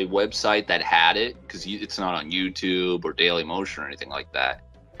found a website that had it, because it's not on YouTube or Daily Motion or anything like that,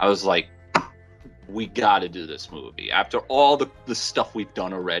 I was like, we got to do this movie. After all the stuff we've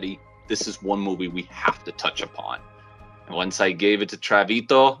done already, this is one movie we have to touch upon. And once I gave it to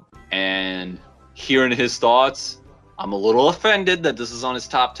Travito and hearing his thoughts, I'm a little offended that this is on his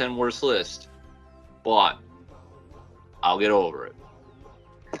top 10 worst list. But I'll get over it.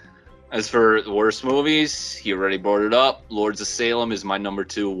 As for the worst movies, he already brought it up. Lords of Salem is my number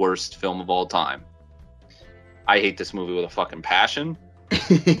 2 worst film of all time. I hate this movie with a fucking passion.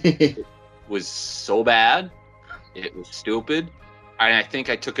 It was so bad. It was stupid. And I think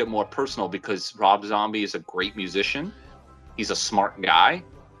I took it more personal because Rob Zombie is a great musician. He's a smart guy.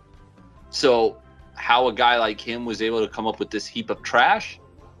 So how a guy like him was able to come up with this heap of trash,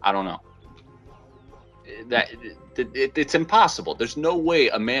 I don't know. It's impossible. There's no way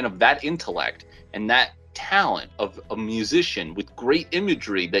a man of that intellect and that talent of a musician with great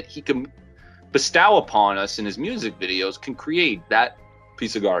imagery that he can bestow upon us in his music videos can create that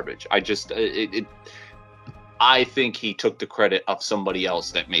piece of garbage. I think he took the credit of somebody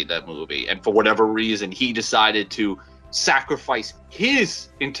else that made that movie, and for whatever reason he decided to sacrifice his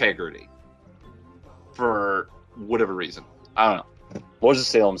integrity for whatever reason. I don't know. Lords of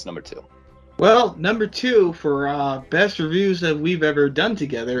Salem's number 2. Well, number 2 for best reviews that we've ever done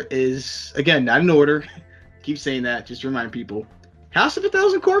together is, again, not in order. Keep saying that, just to remind people. House of a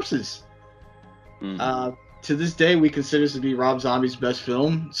Thousand Corpses. To this day, we consider this to be Rob Zombie's best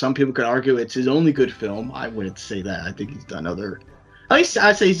film. Some people could argue it's his only good film. I wouldn't say that. I think he's done at least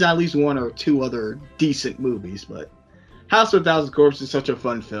I'd say he's done at least 1 or 2 other decent movies. But House of a Thousand Corpses is such a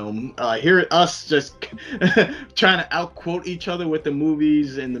fun film. Hear us just trying to outquote each other with the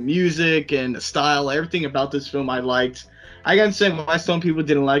movies and the music and the style, everything about this film I liked. I can understand why some people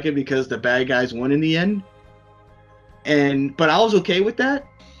didn't like it because the bad guys won in the end, but I was okay with that.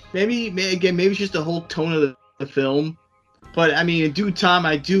 Maybe it's just the whole tone of the film. But I mean, in due time,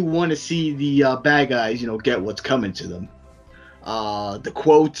 I do want to see the bad guys, get what's coming to them. The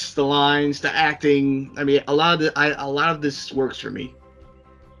quotes, the lines, the acting. I mean, a lot of this works for me.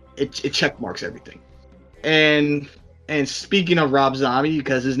 It check marks everything. And speaking of Rob Zombie,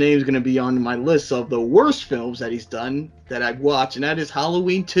 because his name is going to be on my list of the worst films that he's done that I've watched, and that is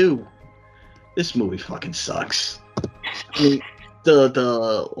Halloween 2. This movie fucking sucks. I mean,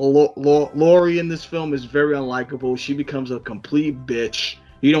 Laurie in this film is very unlikable. She becomes a complete bitch.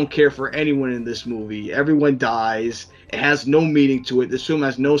 You don't care for anyone in this movie. Everyone dies. It has no meaning to it. This film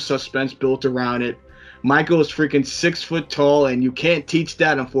has no suspense built around it. Michael is freaking 6 foot tall, and you can't teach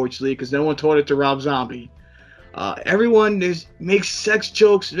that, unfortunately, because no one taught it to Rob Zombie. Everyone makes sex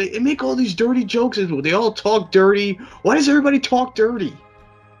jokes. They make all these dirty jokes. They all talk dirty. Why does everybody talk dirty?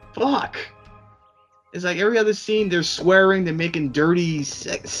 Fuck. It's like every other scene, they're swearing, they're making dirty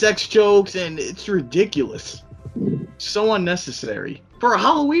sex jokes, and it's ridiculous. So unnecessary. For a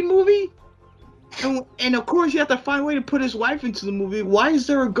Halloween movie? And of course, you have to find a way to put his wife into the movie. Why is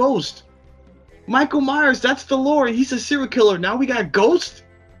there a ghost? Michael Myers, that's the lore. He's a serial killer. Now we got a ghost?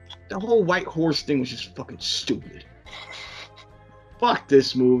 The whole white horse thing was just fucking stupid. Fuck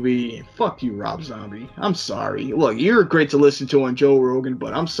this movie. Fuck you, Rob Zombie. I'm sorry. Look, you're great to listen to on Joe Rogan,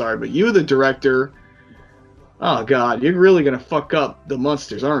 but I'm sorry, but you, the director... Oh, God, you're really going to fuck up the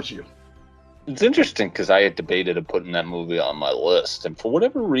Munsters, aren't you? It's interesting because I had debated of putting that movie on my list, and for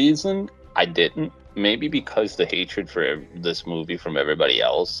whatever reason, I didn't. Maybe because the hatred for this movie from everybody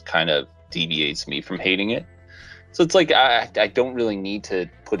else kind of deviates me from hating it. So it's like I don't really need to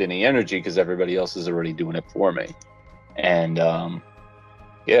put any energy because everybody else is already doing it for me. And,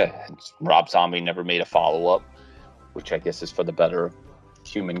 Rob Zombie never made a follow-up, which I guess is for the better of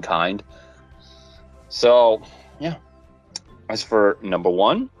humankind. So, yeah. As for number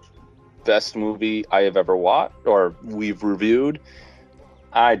 1, best movie I have ever watched, or we've reviewed,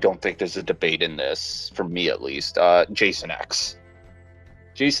 I don't think there's a debate in this, for me at least. Jason X.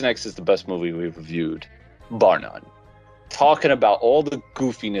 Jason X is the best movie we've reviewed, bar none. Talking about all the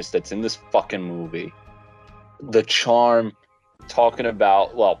goofiness that's in this fucking movie, the charm, talking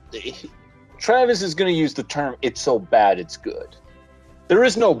about, well, Travis is going to use the term, it's so bad it's good. There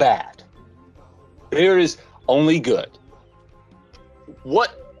is no bad. There is only good.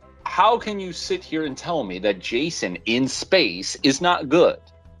 How can you sit here and tell me that Jason in space is not good?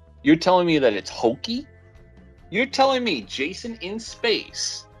 You're telling me that it's hokey? You're telling me Jason in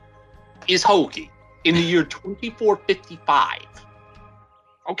space is hokey in the year 2455.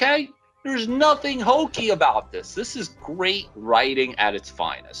 Okay? There's nothing hokey about this. This is great writing at its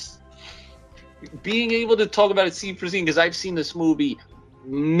finest. Being able to talk about it scene for scene, because I've seen this movie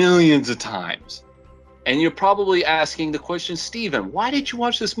millions of times. And you're probably asking the question, Steven, why did you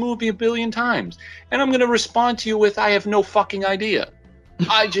watch this movie a billion times? And I'm going to respond to you with, I have no fucking idea.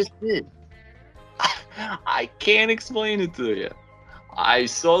 I just did. I can't explain it to you. I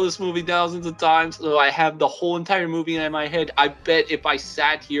saw this movie thousands of times, so I have the whole entire movie in my head. I bet if I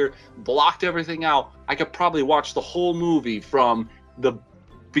sat here, blocked everything out, I could probably watch the whole movie from the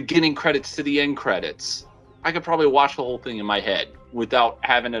beginning credits to the end credits. I could probably watch the whole thing in my head without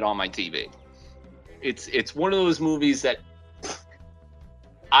having it on my TV. It's one of those movies that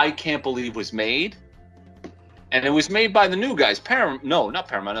I can't believe was made. And it was made by the new guys. Not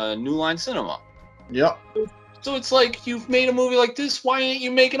Paramount, New Line Cinema. Yep. So it's like, you've made a movie like this, why ain't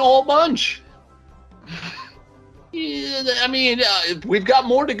you making a whole bunch? Yeah, I mean, we've got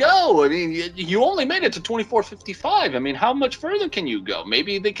more to go. I mean, you only made it to 2455. I mean, how much further can you go?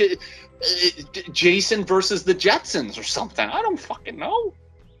 Maybe they could... Jason versus the Jetsons or something. I don't fucking know.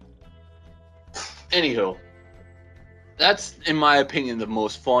 Anywho, that's, in my opinion, the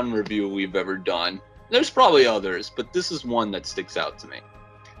most fun review we've ever done. There's probably others, but this is one that sticks out to me.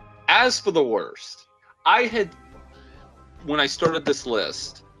 As for the worst, when I started this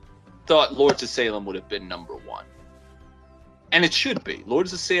list, thought Lords of Salem would have been number 1. And it should be.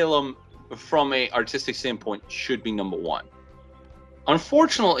 Lords of Salem, from an artistic standpoint, should be number 1.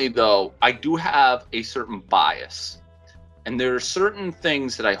 Unfortunately, though, I do have a certain bias. And there are certain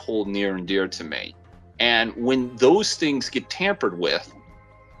things that I hold near and dear to me. And when those things get tampered with,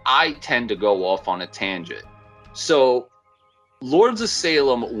 I tend to go off on a tangent. So, Lords of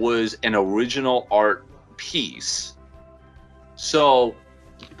Salem was an original art piece. So,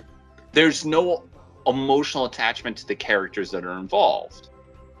 there's no emotional attachment to the characters that are involved.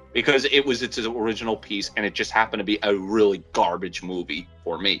 Because it was its original piece, and it just happened to be a really garbage movie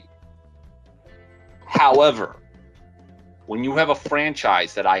for me. However, when you have a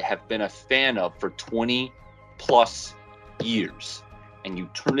franchise that I have been a fan of for 20 plus years, and you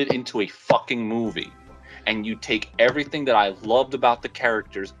turn it into a fucking movie, and you take everything that I loved about the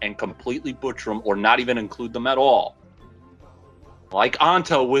characters and completely butcher them or not even include them at all, like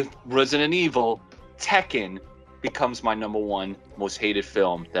Anto with Resident Evil, Tekken becomes my number one most hated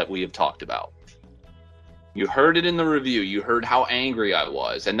film that we have talked about. You heard it in the review. You heard how angry I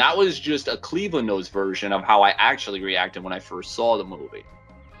was. And that was just a Cleveland Nose version of how I actually reacted when I first saw the movie.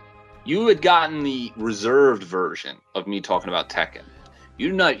 You had gotten the reserved version of me talking about Tekken. You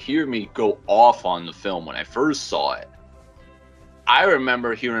did not hear me go off on the film when I first saw it. I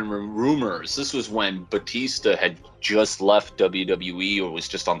remember hearing rumors. This was when Batista had just left WWE or was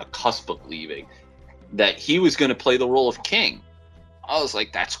just on the cusp of leaving, that he was going to play the role of King. I was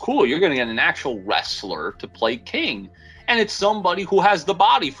like, that's cool. You're going to get an actual wrestler to play King. And it's somebody who has the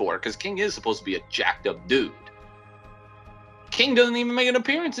body for it, because King is supposed to be a jacked up dude. King doesn't even make an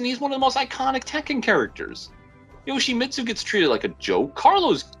appearance, and he's one of the most iconic Tekken characters. Yoshimitsu gets treated like a joke.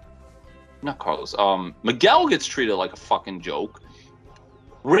 Miguel gets treated like a fucking joke.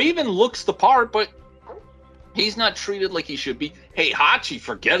 Raven looks the part, but he's not treated like he should be. Hey, Hachi,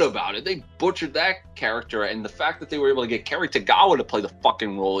 forget about it. They butchered that character, and the fact that they were able to get Kerry Tagawa to play the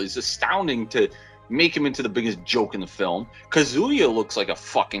fucking role is astounding to make him into the biggest joke in the film. Kazuya looks like a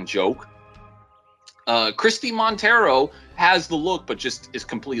fucking joke. Christy Montero has the look, but just is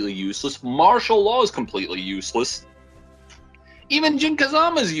completely useless. Martial Law is completely useless. Even Jin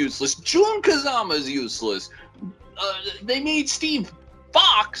Kazama's useless. Jun Kazama's useless. They made Steve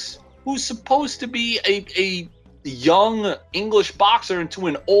Fox, who's supposed to be a young English boxer, into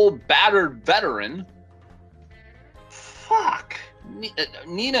an old battered veteran. Fuck.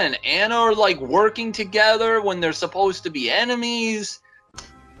 Nina and Anna are like working together when they're supposed to be enemies.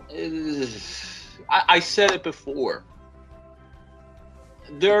 I said it before.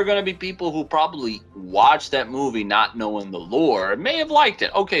 There are going to be people who probably watch that movie not knowing the lore, may have liked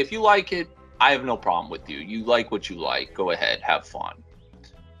it. Okay, if you like it, I have no problem with you. You like what you like. Go ahead, have fun.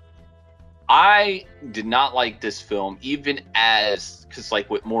 I did not like this film, even because like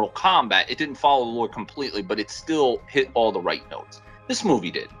with Mortal Kombat, it didn't follow the lore completely, but it still hit all the right notes. This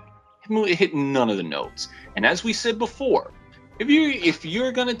movie did. It hit none of the notes. And as we said before, if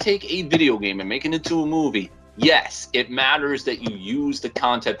you're going to take a video game and make it into a movie, yes, it matters that you use the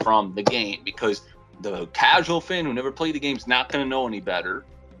content from the game, because the casual fan who never played the game is not going to know any better.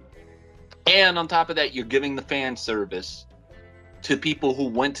 And on top of that, you're giving the fan service to people who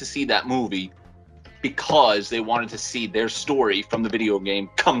went to see that movie because they wanted to see their story from the video game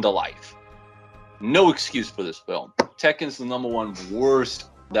come to life. No excuse for this film. Tekken's the number one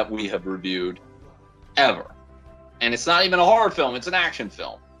worst that we have reviewed ever. And it's not even a horror film, it's an action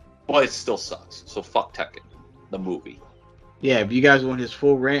film. But it still sucks. So fuck Tekken, the movie. Yeah, if you guys want his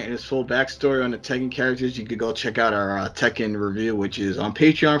full rant and his full backstory on the Tekken characters, you could go check out our Tekken review, which is on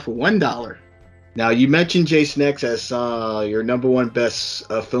Patreon for $1. Now, you mentioned Jason X as your number one best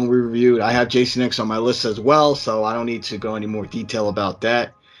film we reviewed. I have Jason X on my list as well, so I don't need to go any more detail about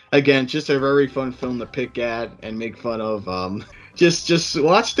that. Again, just a very fun film to pick at and make fun of. Just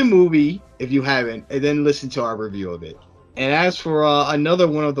watch the movie if you haven't, and then listen to our review of it. And as for another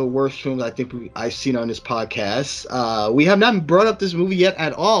one of the worst films I think I've seen on this podcast, we have not brought up this movie yet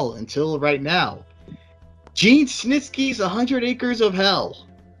at all until right now. Gene Snitsky's 100 Acres of Hell.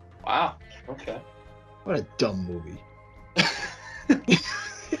 Wow. Okay. What a dumb movie.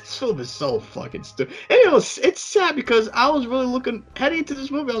 This film is so fucking stupid. And it's sad because I was really heading into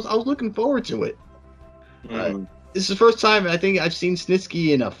this movie, I was looking forward to it. This is the first time I think I've seen Snitsky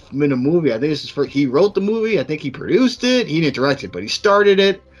in a movie. I think this is he wrote the movie. I think he produced it. He didn't direct it, but he started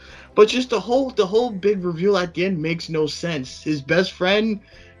it. But just the whole big reveal at the end makes no sense. His best friend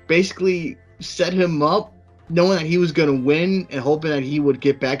basically set him up, knowing that he was going to win and hoping that he would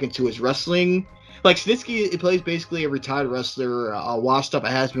get back into his wrestling. Like, Snitsky plays basically a retired wrestler, a washed up, a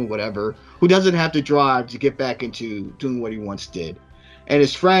has-been, whatever, who doesn't have the drive to get back into doing what he once did. And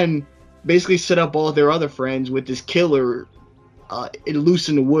his friend basically set up all their other friends with this killer loose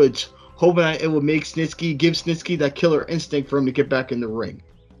in the woods, hoping that it would give Snitsky that killer instinct for him to get back in the ring.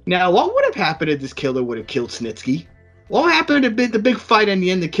 Now, what would have happened if this killer would have killed Snitsky? What happened if the big fight in the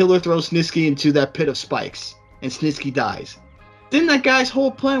end, the killer throws Snitsky into that pit of spikes, and Snitsky dies? Then that guy's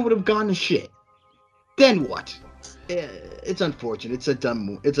whole plan would have gone to shit. Then what? It's unfortunate. It's a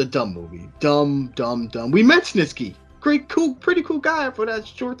dumb movie. Dumb. We met Snitsky. Pretty cool guy for that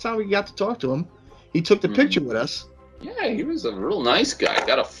short time we got to talk to him. He took the picture with us. Yeah, he was a real nice guy.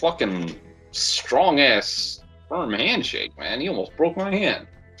 Got a fucking strong-ass, firm handshake, man. He almost broke my hand.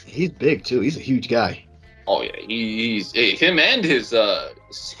 He's big, too. He's a huge guy. Oh, yeah. He's him and his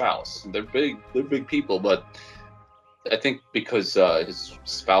spouse. They're big people, but I think because his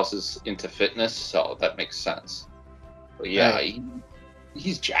spouse is into fitness, so that makes sense. But yeah,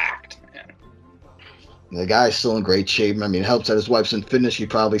 he's jacked, man. The guy's still in great shape. I mean, it helps that his wife's in fitness. She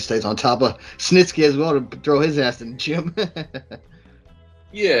probably stays on top of Snitsky as well to throw his ass in the gym.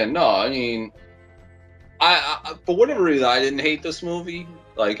 Yeah, no, I mean, I for whatever reason, I didn't hate this movie.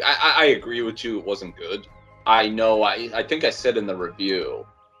 Like, I agree with you, it wasn't good. I know, I think I said in the review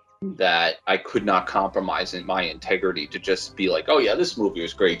that I could not compromise in my integrity to just be like, oh yeah, this movie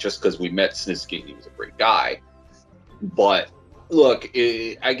was great just because we met Snitsky and he was a great guy. But look,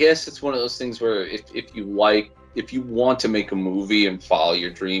 I guess it's one of those things where if you want to make a movie and follow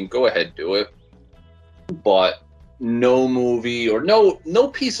your dream, go ahead, do it. But no movie or no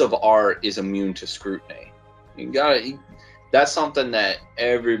piece of art is immune to scrutiny. That's something that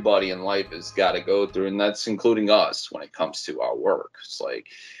everybody in life has got to go through, and that's including us when it comes to our work. It's like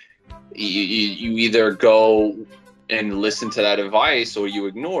you either go and listen to that advice or you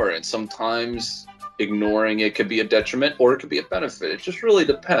ignore it. Sometimes ignoring it could be a detriment or it could be a benefit. It just really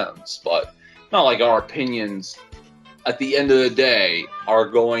depends. But not like our opinions at the end of the day are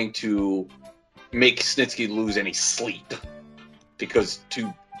going to make Snitsky lose any sleep because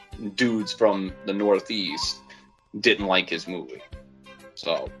two dudes from the Northeast didn't like his movie.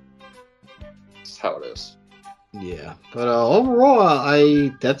 So that's how it is. Yeah, but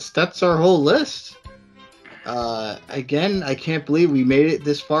overall, that's our whole list. Again, I can't believe we made it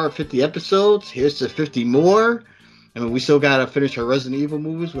this far, 50 episodes. Here's to 50 more. I mean, we still gotta finish our Resident Evil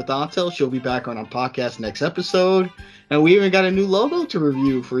movies with Antel. She'll be back on our podcast next episode, and we even got a new logo to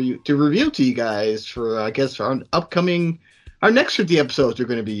review to you guys for I guess for our next 50 episodes we're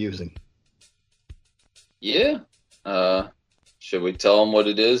going to be using. Yeah. Should we tell them what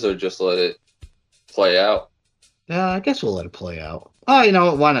it is or just let it play out? I guess we'll let it play out. Oh, you know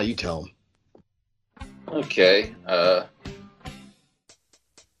what? Why not? You tell them. Okay.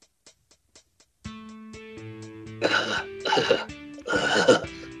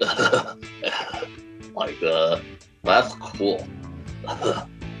 That's cool.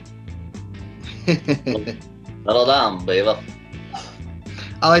 Settle down, baby.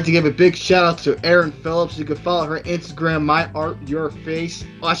 I'd like to give a big shout out to Erin Phillips. You can follow her Instagram, myartyourface.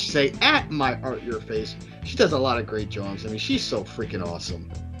 Well, I should say at myartyourface. She does a lot of great drawings. I mean, she's so freaking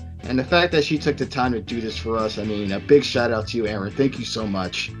awesome. And the fact that she took the time to do this for us, I mean, a big shout out to you, Erin. Thank you so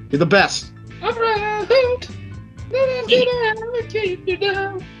much. You're the best.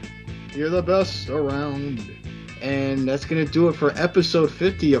 You're the best around. And that's going to do it for episode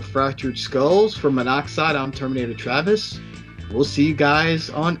 50 of Fractured Skulls. For Monoxide, I'm Terminator Travis. We'll see you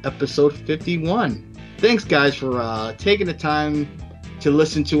guys on episode 51. Thanks, guys, for taking the time to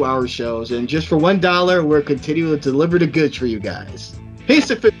listen to our shows. And just for $1, we're continuing to deliver the goods for you guys. Here's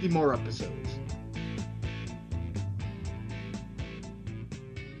to 50 more episodes.